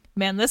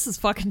 Man, this is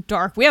fucking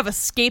dark. We have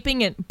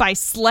escaping by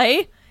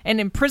sleigh and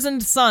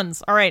imprisoned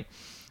sons. All right.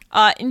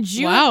 In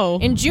June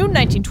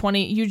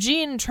 1920,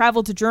 Eugene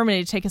traveled to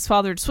Germany to take his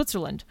father to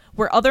Switzerland,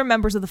 where other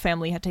members of the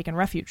family had taken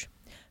refuge.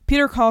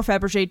 Peter Carl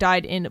Fabergé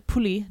died in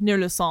Pouilly, near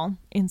Lausanne,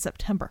 in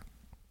September.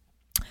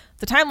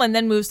 The timeline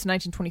then moves to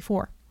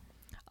 1924.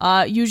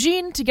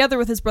 Eugene, together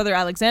with his brother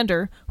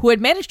Alexander, who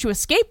had managed to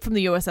escape from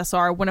the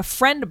USSR when a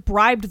friend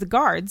bribed the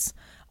guards,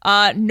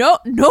 No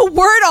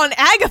word on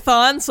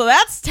Agathon, so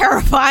that's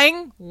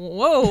terrifying.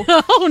 Whoa.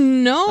 Oh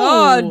no.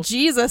 Oh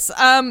Jesus.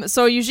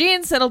 So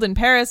Eugene settled in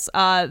Paris.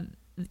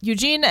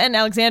 Eugene and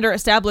Alexander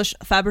established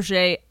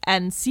Fabergé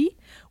Annecy,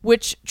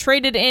 which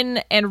traded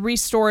in and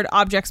restored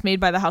objects made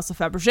by the House of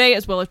Fabergé,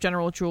 as well as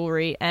general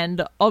jewelry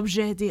and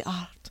objets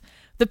d'art.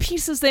 The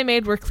pieces they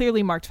made were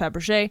clearly marked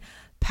Fabergé,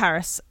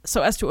 Paris,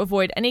 so as to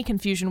avoid any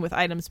confusion with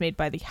items made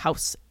by the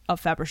House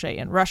of Fabergé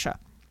in Russia.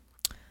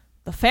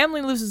 The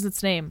family loses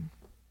its name.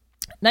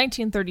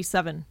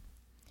 1937.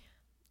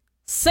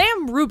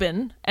 Sam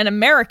Rubin, an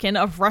American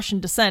of Russian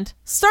descent,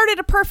 started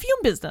a perfume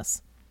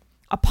business.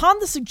 Upon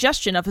the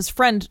suggestion of his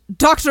friend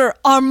Dr.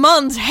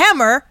 Armand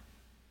Hammer,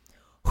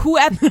 who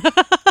at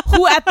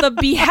the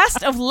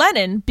behest of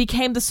Lenin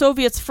became the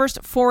Soviets'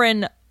 first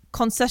foreign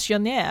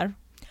concessionaire,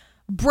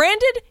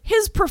 branded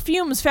his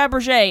perfumes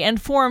Fabergé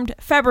and formed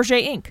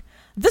Fabergé Inc.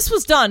 This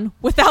was done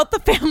without the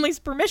family's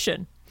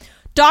permission.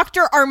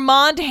 Dr.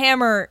 Armand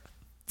Hammer,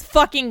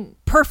 fucking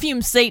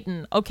perfume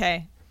Satan.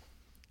 Okay.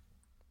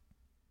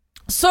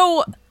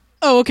 So...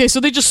 Oh, okay, so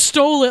they just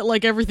stole it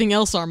like everything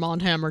else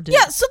Armand Hammer did.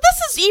 Yeah, so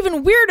this is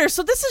even weirder.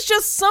 So this is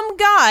just some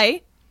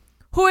guy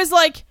who is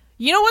like,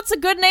 you know what's a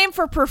good name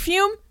for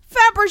perfume?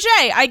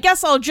 Fabergé. I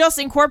guess I'll just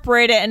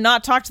incorporate it and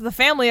not talk to the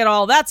family at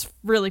all. That's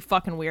really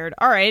fucking weird.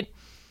 All right.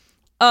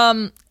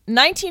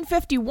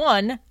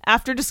 1951,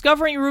 after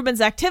discovering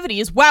Rubin's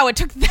activities, wow, it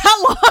took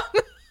that long.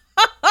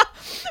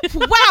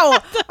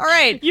 Wow. All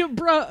right.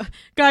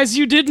 Guys,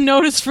 you didn't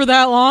notice for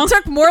that long? It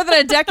took more than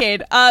a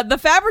decade. The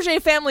Fabergé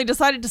family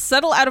decided to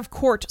settle out of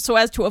court so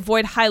as to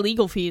avoid high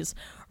legal fees.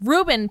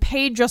 Rubin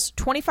paid just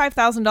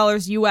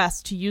 $25,000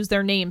 US to use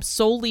their name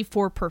solely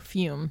for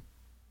perfume.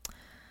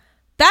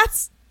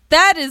 That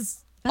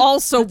is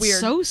also that's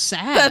weird. So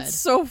sad. That's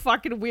so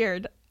fucking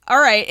weird. All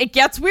right, it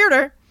gets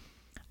weirder.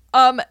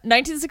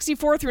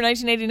 1964 through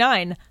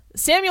 1989,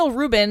 Samuel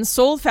Rubin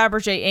sold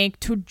Fabergé Inc.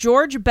 to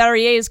George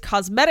Barrier's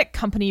cosmetic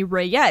company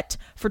Rayette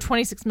for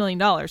 $26 million.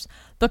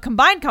 The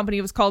combined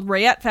company was called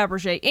Rayette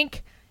Fabergé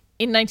Inc.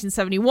 In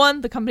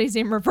 1971, the company's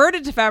name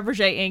reverted to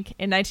Fabergé Inc.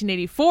 In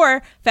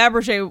 1984,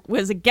 Fabergé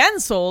was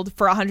again sold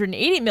for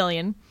 $180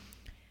 million.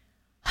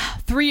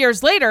 3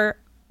 years later,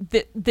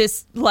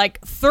 this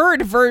like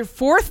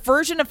fourth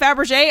version of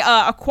Fabergé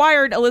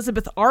acquired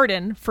Elizabeth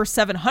Arden for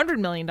 $700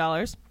 million.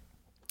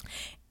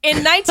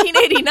 In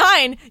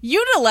 1989,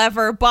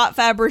 Unilever bought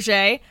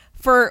Fabergé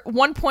for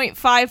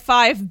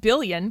 $1.55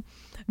 billion.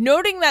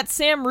 Noting that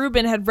Sam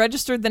Rubin had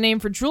registered the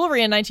name for jewelry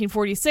in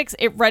 1946,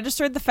 it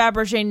registered the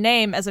Fabergé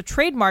name as a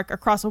trademark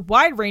across a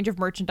wide range of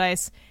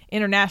merchandise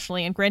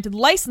internationally and granted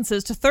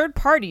licenses to third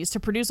parties to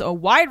produce a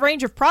wide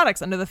range of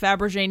products under the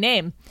Fabergé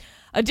name.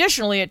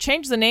 Additionally, it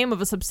changed the name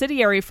of a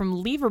subsidiary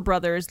from Lever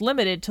Brothers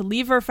Limited to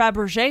Lever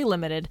Fabergé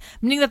Limited,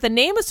 meaning that the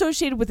name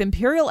associated with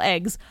Imperial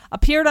Eggs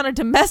appeared on a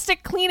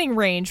domestic cleaning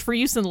range for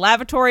use in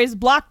lavatories,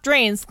 block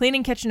drains,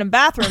 cleaning kitchen and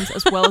bathrooms,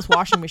 as well as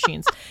washing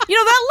machines. You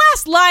know, that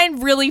last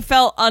line really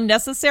felt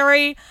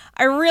unnecessary.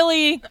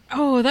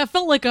 Oh, that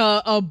felt like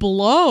a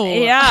blow.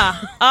 Yeah.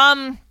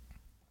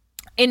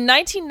 In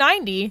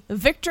 1990,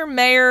 Victor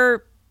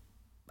Mayer,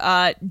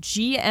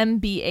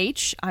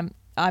 GmbH,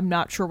 I'm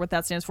not sure what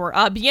that stands for,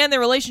 began their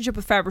relationship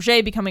with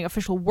Fabergé, becoming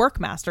official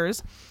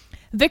workmasters.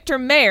 Victor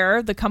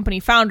Mayer, the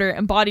company founder,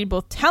 embodied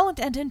both talent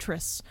and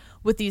interests,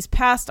 with these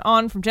passed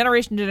on from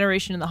generation to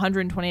generation in the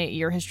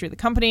 128-year history of the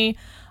company.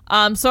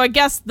 So I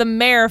guess the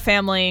Mayer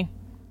family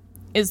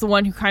is the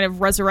one who kind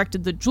of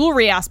resurrected the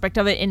jewelry aspect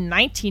of it in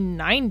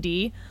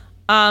 1990.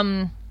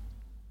 And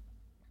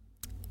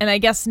I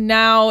guess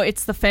now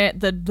it's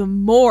the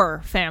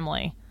Moore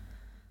family.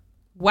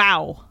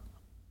 Wow.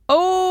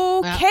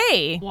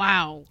 Okay.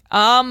 Wow.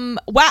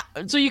 Wow.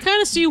 So you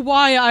kind of see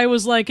why I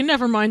was like,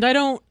 never mind, I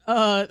don't,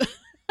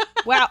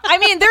 Wow. I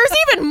mean, there's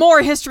even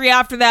more history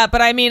after that,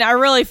 but I mean, I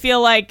really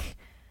feel like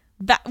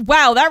that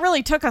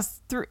really took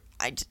us through.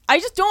 I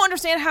just don't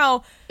understand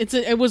how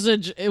it was a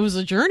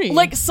journey.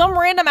 Like, some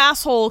random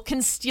asshole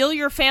can steal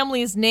your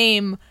family's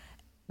name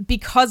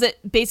because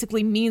it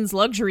basically means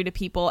luxury to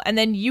people, and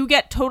then you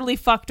get totally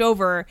fucked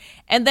over,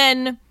 and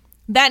then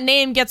that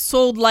name gets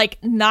sold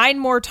like 9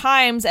 more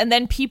times, and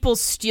then people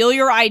steal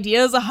your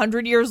ideas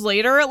 100 years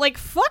later. Like,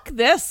 fuck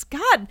this.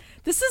 God,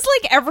 this is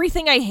like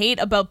everything I hate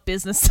about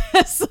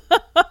businesses.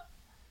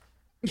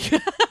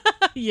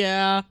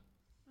 Yeah.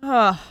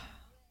 Yeah,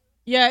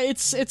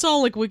 it's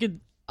all like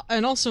wicked.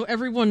 And also,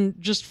 everyone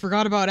just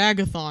forgot about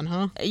Agathon,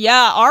 huh?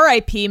 Yeah,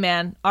 R.I.P.,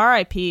 man.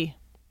 R.I.P.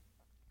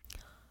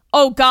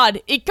 Oh,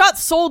 God. It got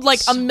sold like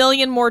a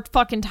million more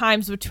fucking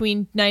times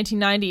between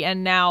 1990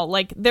 and now.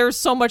 Like, there's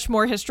so much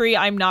more history.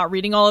 I'm not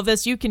reading all of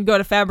this. You can go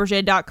to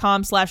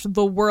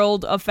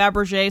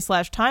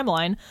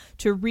Fabergé.com/theworldoffabergé/timeline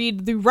to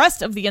read the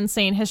rest of the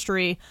insane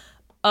history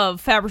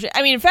of Fabergé.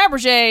 I mean,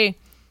 Fabergé,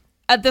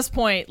 at this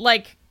point,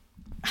 like...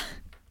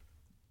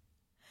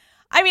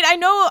 I mean, I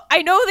know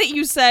that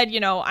you said,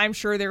 you know, I'm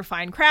sure they're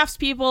fine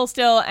craftspeople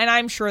still, and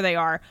I'm sure they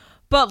are.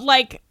 But,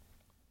 like,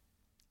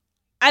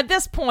 at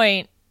this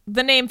point,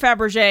 the name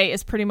Fabergé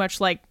is pretty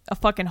much like a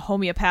fucking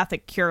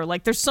homeopathic cure.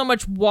 Like, there's so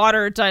much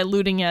water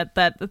diluting it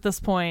that at this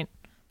point,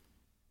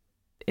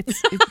 it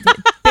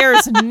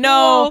bears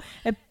no...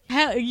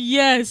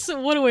 Yes,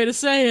 what a way to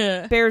say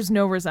it. Bears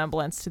no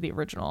resemblance to the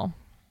original.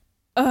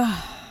 I'm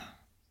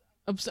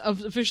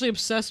officially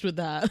obsessed with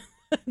that.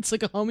 It's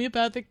like a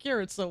homeopathic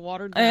cure. It's so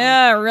watered down.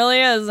 Yeah, it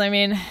really is. I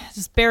mean, it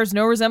just bears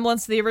no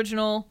resemblance to the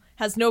original,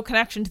 has no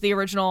connection to the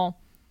original.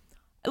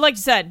 Like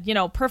you said, you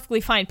know,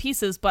 perfectly fine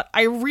pieces, but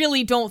I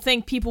really don't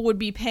think people would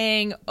be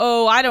paying,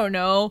 I don't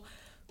know,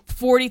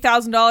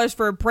 $40,000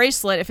 for a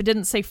bracelet if it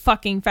didn't say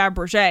fucking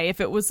Fabergé.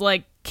 If it was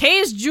like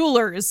Kay's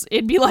Jewelers,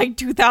 it'd be like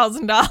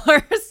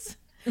 $2,000.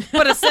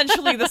 But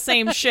essentially the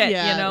same shit,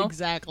 yeah, you know?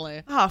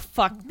 Exactly. Oh,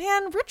 fuck.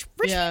 Man, rich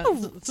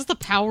people... It's just the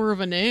power of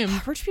a name.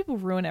 Rich people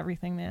ruin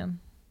everything, man.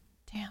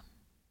 Damn.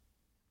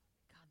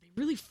 God, they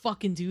really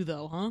fucking do,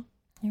 though, huh?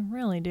 They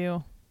really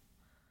do.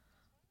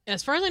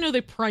 As far as I know,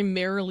 they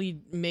primarily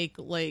make,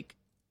 like,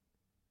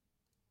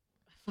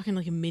 fucking,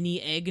 like,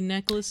 mini egg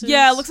necklaces.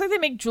 Yeah, it looks like they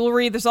make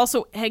jewelry. There's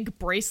also egg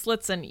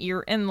bracelets and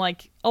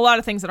like, a lot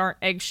of things that aren't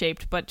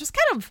egg-shaped, but just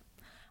kind of...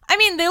 I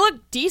mean, they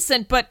look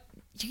decent, but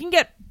you can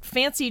get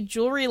fancy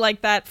jewelry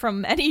like that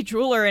from any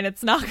jeweler, and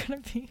it's not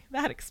going to be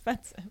that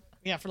expensive.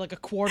 Yeah, for like a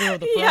quarter of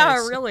the price.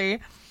 Yeah,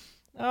 really.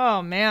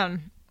 Oh,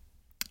 man.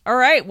 All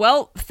right,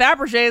 well,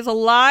 Fabergé is a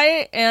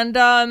lie, and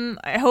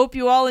I hope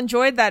you all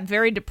enjoyed that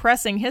very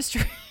depressing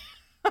history.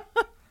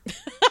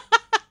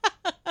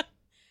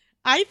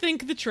 I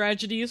think the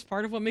tragedy is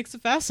part of what makes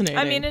it fascinating.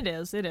 I mean, it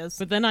is.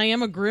 But then I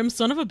am a grim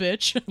son of a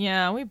bitch.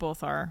 Yeah, we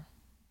both are.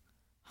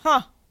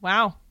 Huh.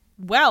 Wow.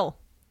 Well,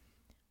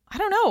 I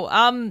don't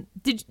know.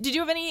 Did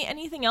you have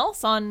anything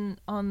else on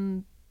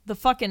the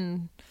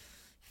fucking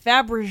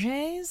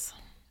Fabergés?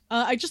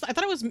 I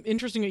thought it was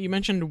interesting that you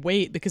mentioned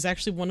weight, because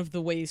actually one of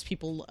the ways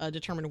people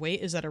determine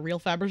weight is that a real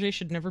Fabergé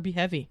should never be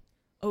heavy.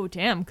 Oh,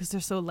 damn, because they're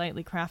so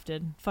lightly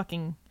crafted.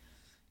 Fucking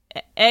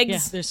eggs. Yeah,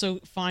 they're so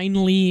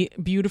finely,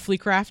 beautifully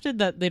crafted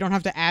that they don't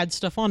have to add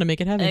stuff on to make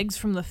it heavy. Eggs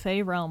from the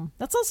Fey realm.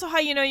 That's also how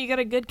you know you got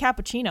a good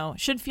cappuccino. It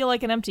should feel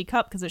like an empty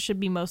cup because it should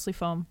be mostly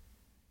foam.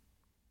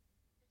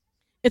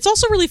 It's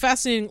also really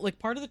fascinating, like,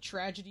 part of the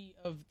tragedy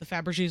of the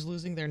Fabergés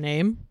losing their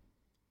name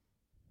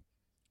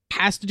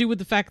has to do with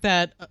the fact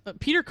that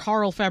Peter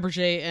Carl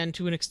Fabergé, and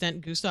to an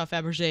extent Gustave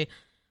Fabergé,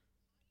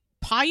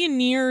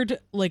 pioneered,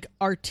 like,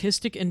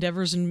 artistic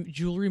endeavors in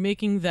jewelry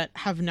making that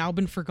have now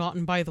been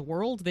forgotten by the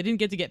world. They didn't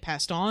get to get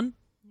passed on.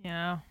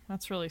 Yeah,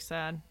 that's really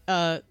sad.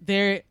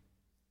 They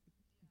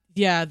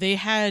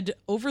had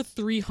over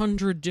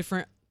 300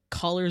 different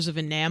colors of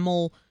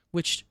enamel,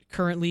 which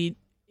currently...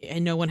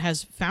 and no one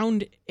has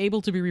found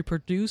able to be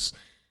reproduced.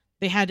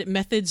 They had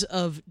methods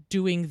of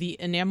doing the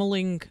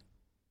enameling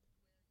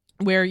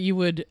where you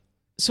would...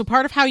 So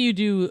part of how you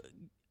do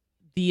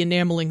the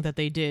enameling that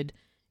they did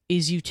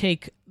is you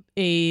take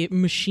a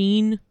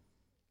machine,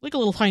 like a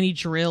little tiny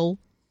drill,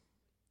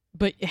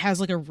 but it has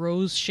like a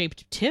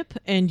rose-shaped tip,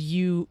 and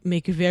you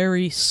make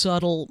very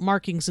subtle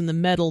markings in the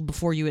metal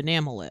before you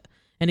enamel it.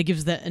 And it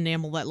gives that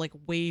enamel that, like,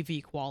 wavy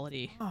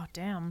quality. Oh,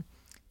 damn.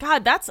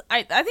 God,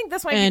 I think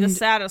this might be the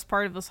saddest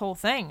part of this whole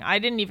thing. I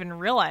didn't even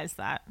realize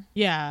that.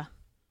 Yeah.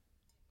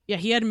 Yeah,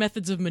 he had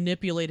methods of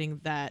manipulating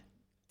that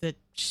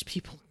just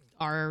people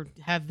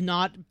have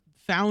not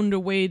found a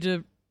way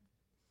to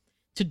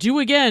do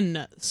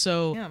again.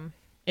 So yeah.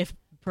 If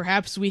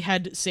perhaps we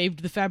had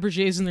saved the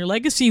Fabergés and their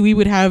legacy, we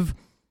would have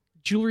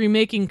jewelry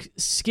making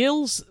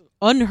skills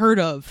unheard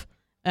of.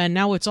 And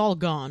now it's all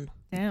gone.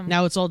 Damn.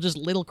 Now it's all just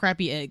little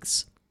crappy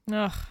eggs.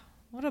 Ugh,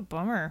 what a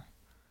bummer.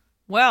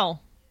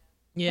 Well...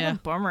 yeah. What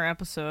a bummer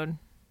episode.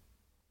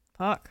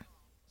 Fuck.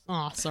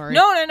 Oh, sorry.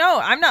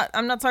 No.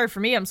 I'm not sorry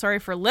for me. I'm sorry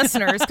for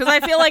listeners, because I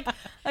feel like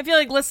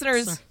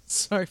listeners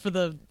sorry for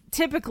the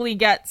typically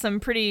get some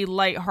pretty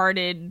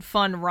lighthearted,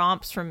 fun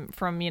romps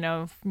from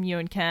you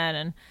and Ken.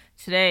 And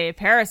today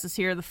Paris is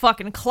here. The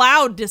fucking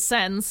cloud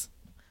descends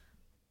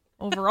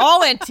over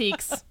all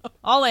antiques,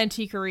 all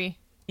antiquery.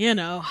 You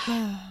know,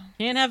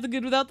 can't have the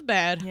good without the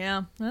bad.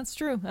 Yeah, that's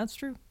true. That's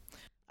true.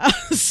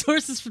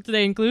 Sources for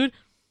today include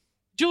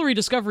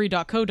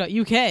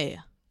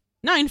jewelrydiscovery.co.uk,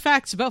 9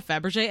 facts about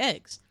Fabergé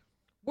eggs,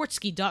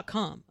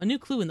 Wartsky.com, a new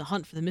clue in the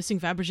hunt for the missing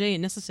Fabergé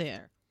and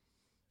Necessaire,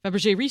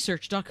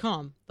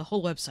 FabergéResearch.com, the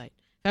whole website,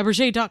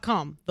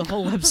 Fabergé.com, the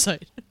whole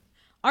website,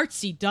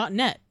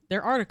 Artsy.net,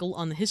 their article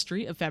on the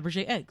history of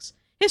Fabergé eggs,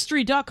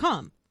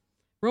 History.com,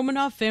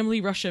 Romanov family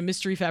Russia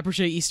mystery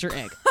Fabergé Easter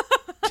egg,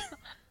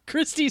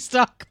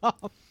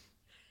 Christie's.com,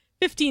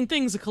 15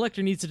 things a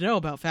collector needs to know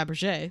about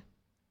Fabergé,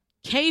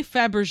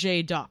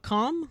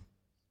 KFabergé.com,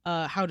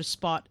 how to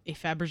spot a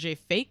Fabergé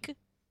fake,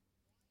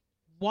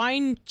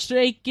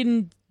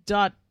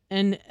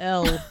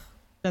 Weintraeken.nl,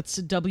 that's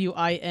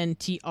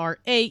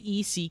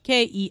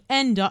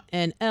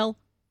WINTRAECKEN.NL,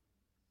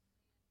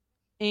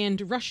 and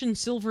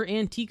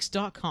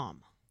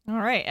RussianSilverAntiques.com. All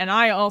right, and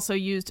I also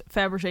used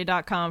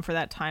Fabergé.com for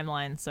that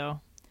timeline, so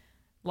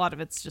a lot of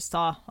it's just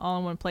all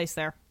in one place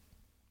there.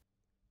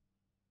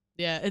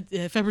 Yeah,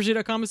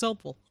 Fabergé.com is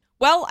helpful.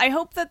 Well, I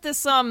hope that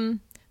this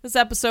this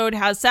episode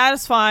has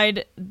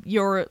satisfied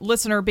your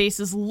listener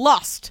base's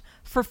lust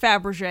for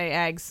Fabergé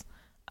eggs.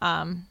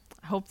 I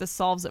hope this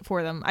solves it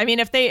for them. I mean,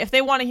 if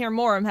they want to hear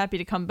more, I'm happy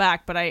to come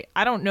back, but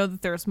I don't know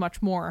that there's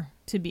much more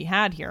to be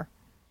had here.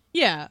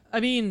 Yeah,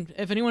 I mean,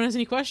 if anyone has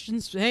any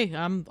questions, hey,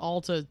 I'm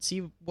all to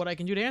see what I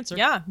can do to answer.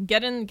 Yeah,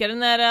 get in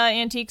that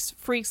Antiques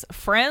Freaks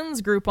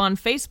Friends group on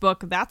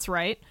Facebook. That's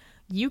right.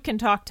 You can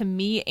talk to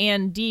me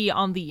and Dee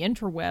on the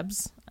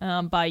interwebs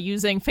by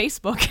using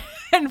Facebook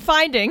and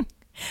finding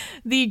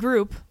the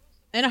group.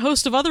 And a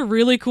host of other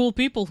really cool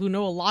people who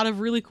know a lot of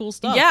really cool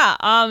stuff. Yeah,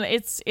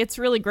 it's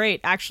really great,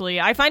 actually.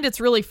 I find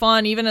it's really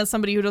fun, even as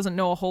somebody who doesn't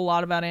know a whole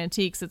lot about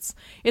antiques.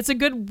 It's a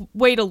good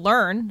way to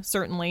learn,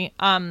 certainly.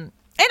 And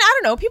I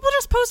don't know, people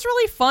just post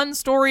really fun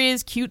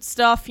stories, cute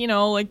stuff,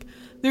 like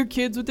their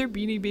kids with their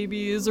Beanie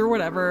Babies or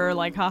whatever,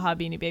 like, haha,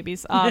 Beanie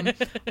Babies. Or,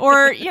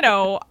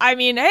 I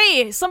mean,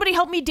 hey, somebody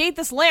help me date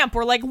this lamp,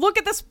 or like, look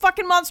at this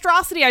fucking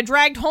monstrosity I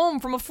dragged home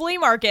from a flea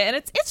market. And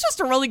it's just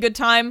a really good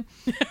time.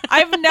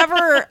 I've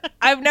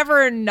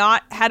never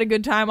not had a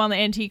good time on the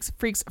Antiques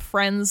Freaks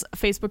Friends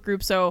Facebook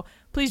group, so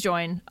please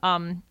join.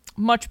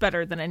 Much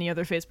better than any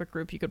other Facebook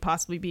group you could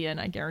possibly be in,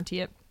 I guarantee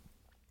it.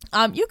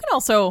 You can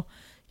also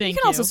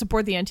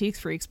support the Antiques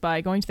Freaks by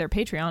going to their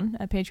Patreon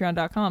at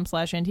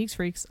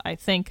patreon.com/antiquesfreaks. I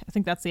think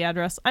that's the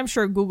address. I'm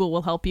sure Google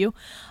will help you.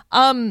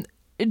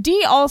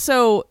 Dee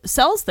also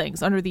sells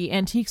things under the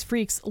Antiques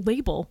Freaks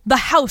label, the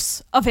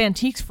House of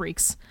Antiques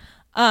Freaks.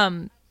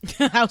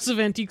 House of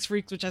Antiques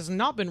Freaks, which has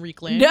not been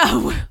reclaimed.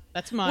 No.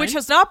 That's mine. Which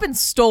has not been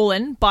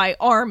stolen by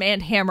arm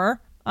and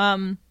hammer.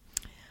 And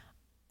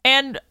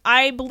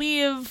I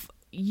believe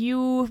I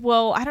don't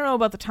know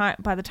about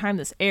by the time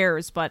this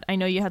airs, but I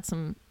know you had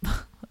some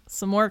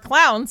more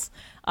clowns,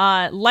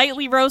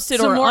 lightly roasted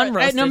or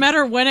unroasted. No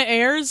matter when it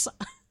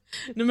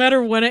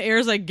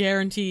airs, I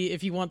guarantee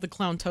if you want the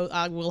clown toast,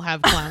 I will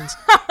have clowns.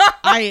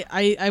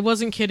 I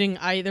wasn't kidding.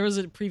 There was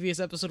a previous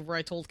episode where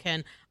I told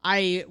Ken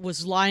I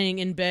was lying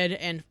in bed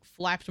and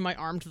flapped my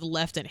arm to the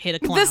left and hit a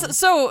clown.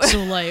 So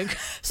clowns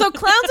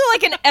are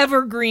like an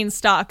evergreen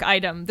stock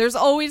item. There's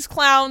always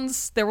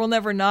clowns. There will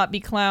never not be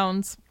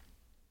clowns.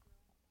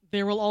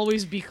 There will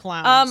always be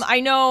clowns.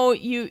 I know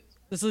you.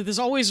 There's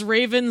always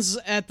ravens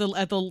at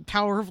the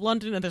Tower of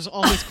London, and there's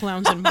always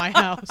clowns in my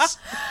house.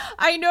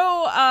 I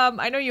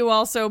know you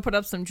also put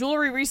up some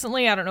jewelry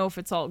recently. I don't know if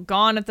it's all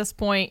gone at this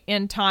point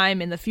in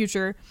time in the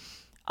future.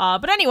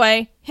 But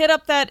anyway, hit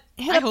up that.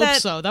 I hope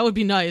so. That would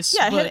be nice.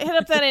 Yeah, hit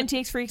up that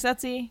Antiques Freaks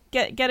Etsy.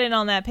 Get in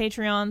on that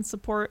Patreon.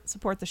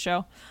 Support the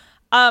show.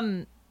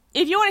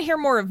 If you want to hear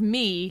more of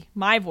me,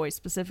 my voice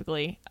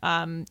specifically,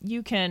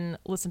 you can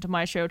listen to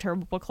my show,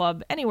 Terrible Book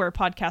Club, anywhere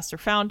podcasts are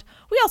found.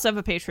 We also have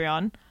a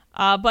Patreon.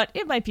 But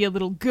it might be a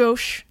little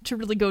gauche to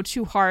really go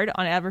too hard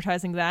on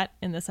advertising that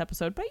in this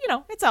episode. But,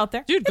 it's out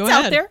there. Dude, go ahead.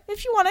 It's out there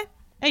if you want it.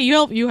 Hey,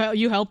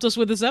 you helped us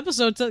with this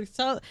episode.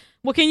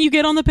 What can you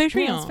get on the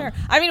Patreon? Yeah, that's fair.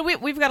 I mean,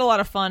 we've got a lot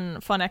of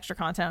fun extra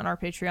content on our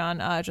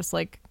Patreon, just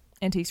like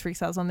Antiques Freaks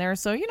has on there.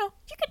 So, you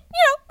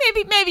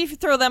could, maybe if you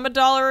throw them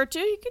 $1 or $2,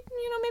 you could,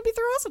 maybe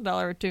throw us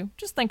 $1 or $2.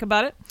 Just think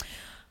about it.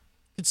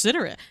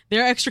 Consider it.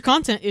 Their extra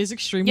content is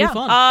extremely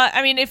fun.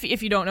 I mean, if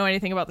you don't know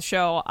anything about the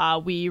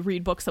show, we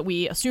read books that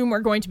we assume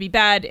are going to be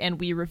bad, and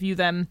we review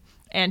them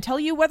and tell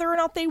you whether or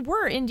not they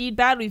were indeed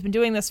bad. We've been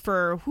doing this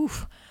for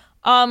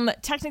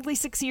technically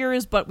 6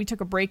 years, but we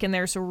took a break in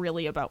there, so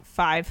really about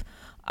 5.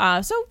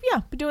 So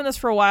yeah, been doing this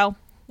for a while.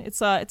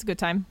 It's a good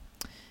time.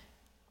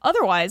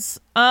 Otherwise,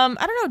 I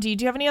don't know. Do you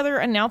have any other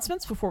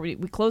announcements before we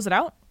close it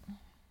out?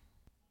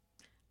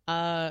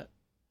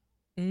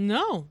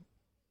 No.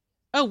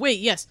 Oh wait,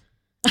 yes.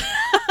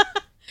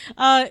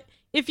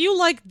 If you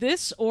like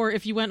this, or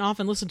if you went off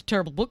and listened to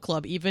Terrible Book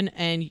Club even,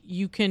 and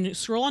you can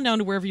scroll on down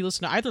to wherever you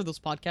listen to either of those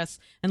podcasts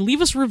and leave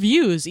us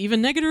reviews,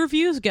 even negative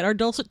reviews, get our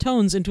dulcet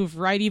tones into a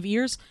variety of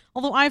ears.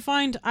 Although I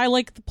find I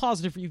like the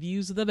positive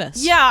reviews the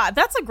best. Yeah,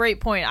 that's a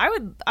great point. I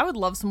would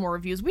love some more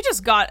reviews. We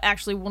just got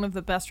actually one of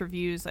the best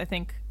reviews I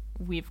think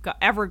we've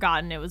ever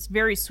gotten. It was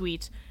very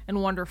sweet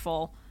and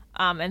wonderful.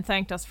 And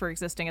thanked us for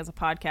existing as a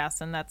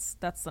podcast, and that's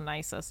the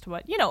nicest.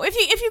 But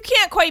if you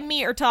can't quite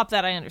meet or top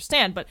that, I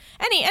understand. But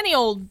any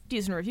old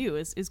decent review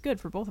is good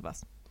for both of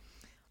us.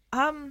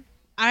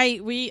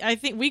 I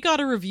think we got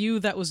a review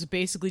that was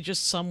basically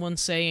just someone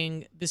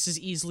saying this is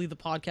easily the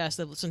podcast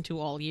I listened to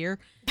all year,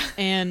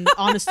 and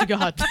honest to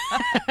God,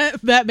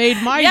 that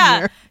made my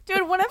year.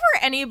 Dude. Whenever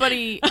anyone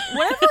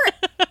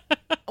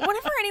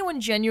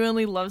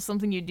genuinely loves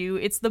something you do,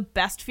 it's the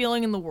best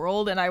feeling in the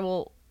world, and I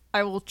will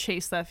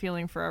chase that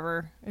feeling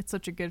forever. It's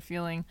such a good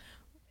feeling.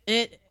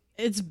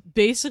 It's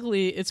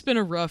been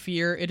a rough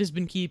year. It has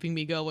been keeping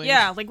me going.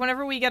 Yeah, like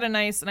whenever we get a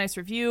nice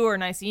review or a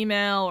nice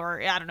email, or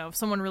I don't know, if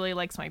someone really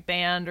likes my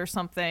band or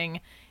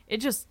something, it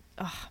just,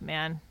 oh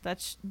man,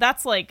 that's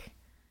like,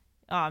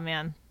 oh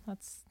man,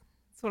 that's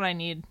what I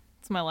need.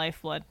 It's my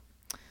lifeblood.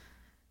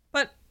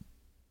 But,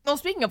 well,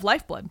 speaking of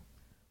lifeblood,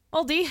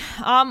 well, Dee,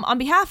 on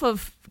behalf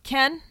of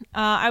Ken,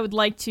 I would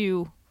like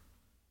to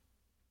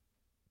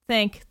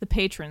thank the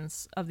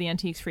patrons of the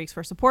Antiques Freaks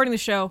for supporting the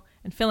show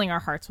and filling our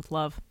hearts with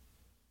love.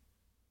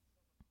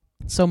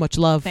 So much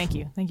love. Thank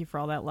you for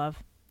all that love.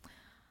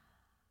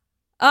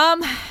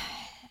 And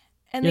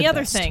You're the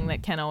other best. thing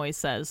that Ken always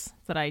says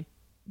that I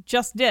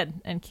just did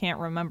and can't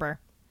remember.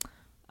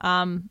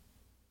 And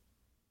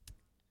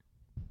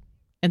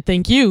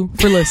thank you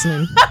for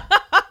listening.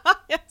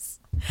 Yes.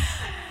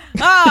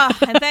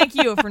 And thank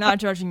you for not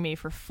judging me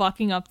for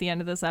fucking up the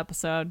end of this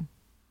episode.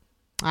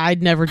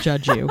 I'd never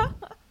judge you.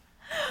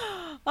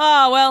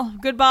 Well,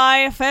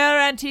 goodbye, fair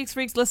Antiques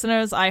Freaks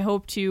listeners. I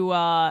hope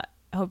to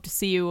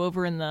see you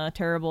over in the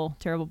Terrible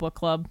Book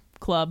Club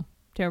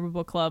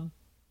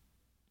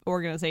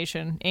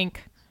organization, Inc.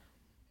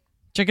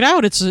 Check it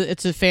out. It's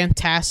a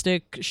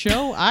fantastic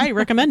show. I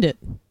recommend it.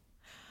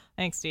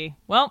 Thanks, D.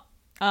 Well,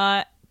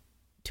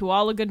 to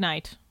all a good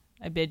night.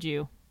 I bid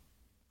you.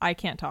 I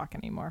can't talk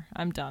anymore.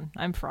 I'm done.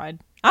 I'm fried.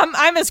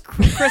 I'm as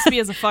crispy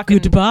as a fucking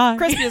Goodbye.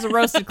 crispy as a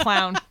roasted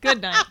clown.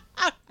 Good night.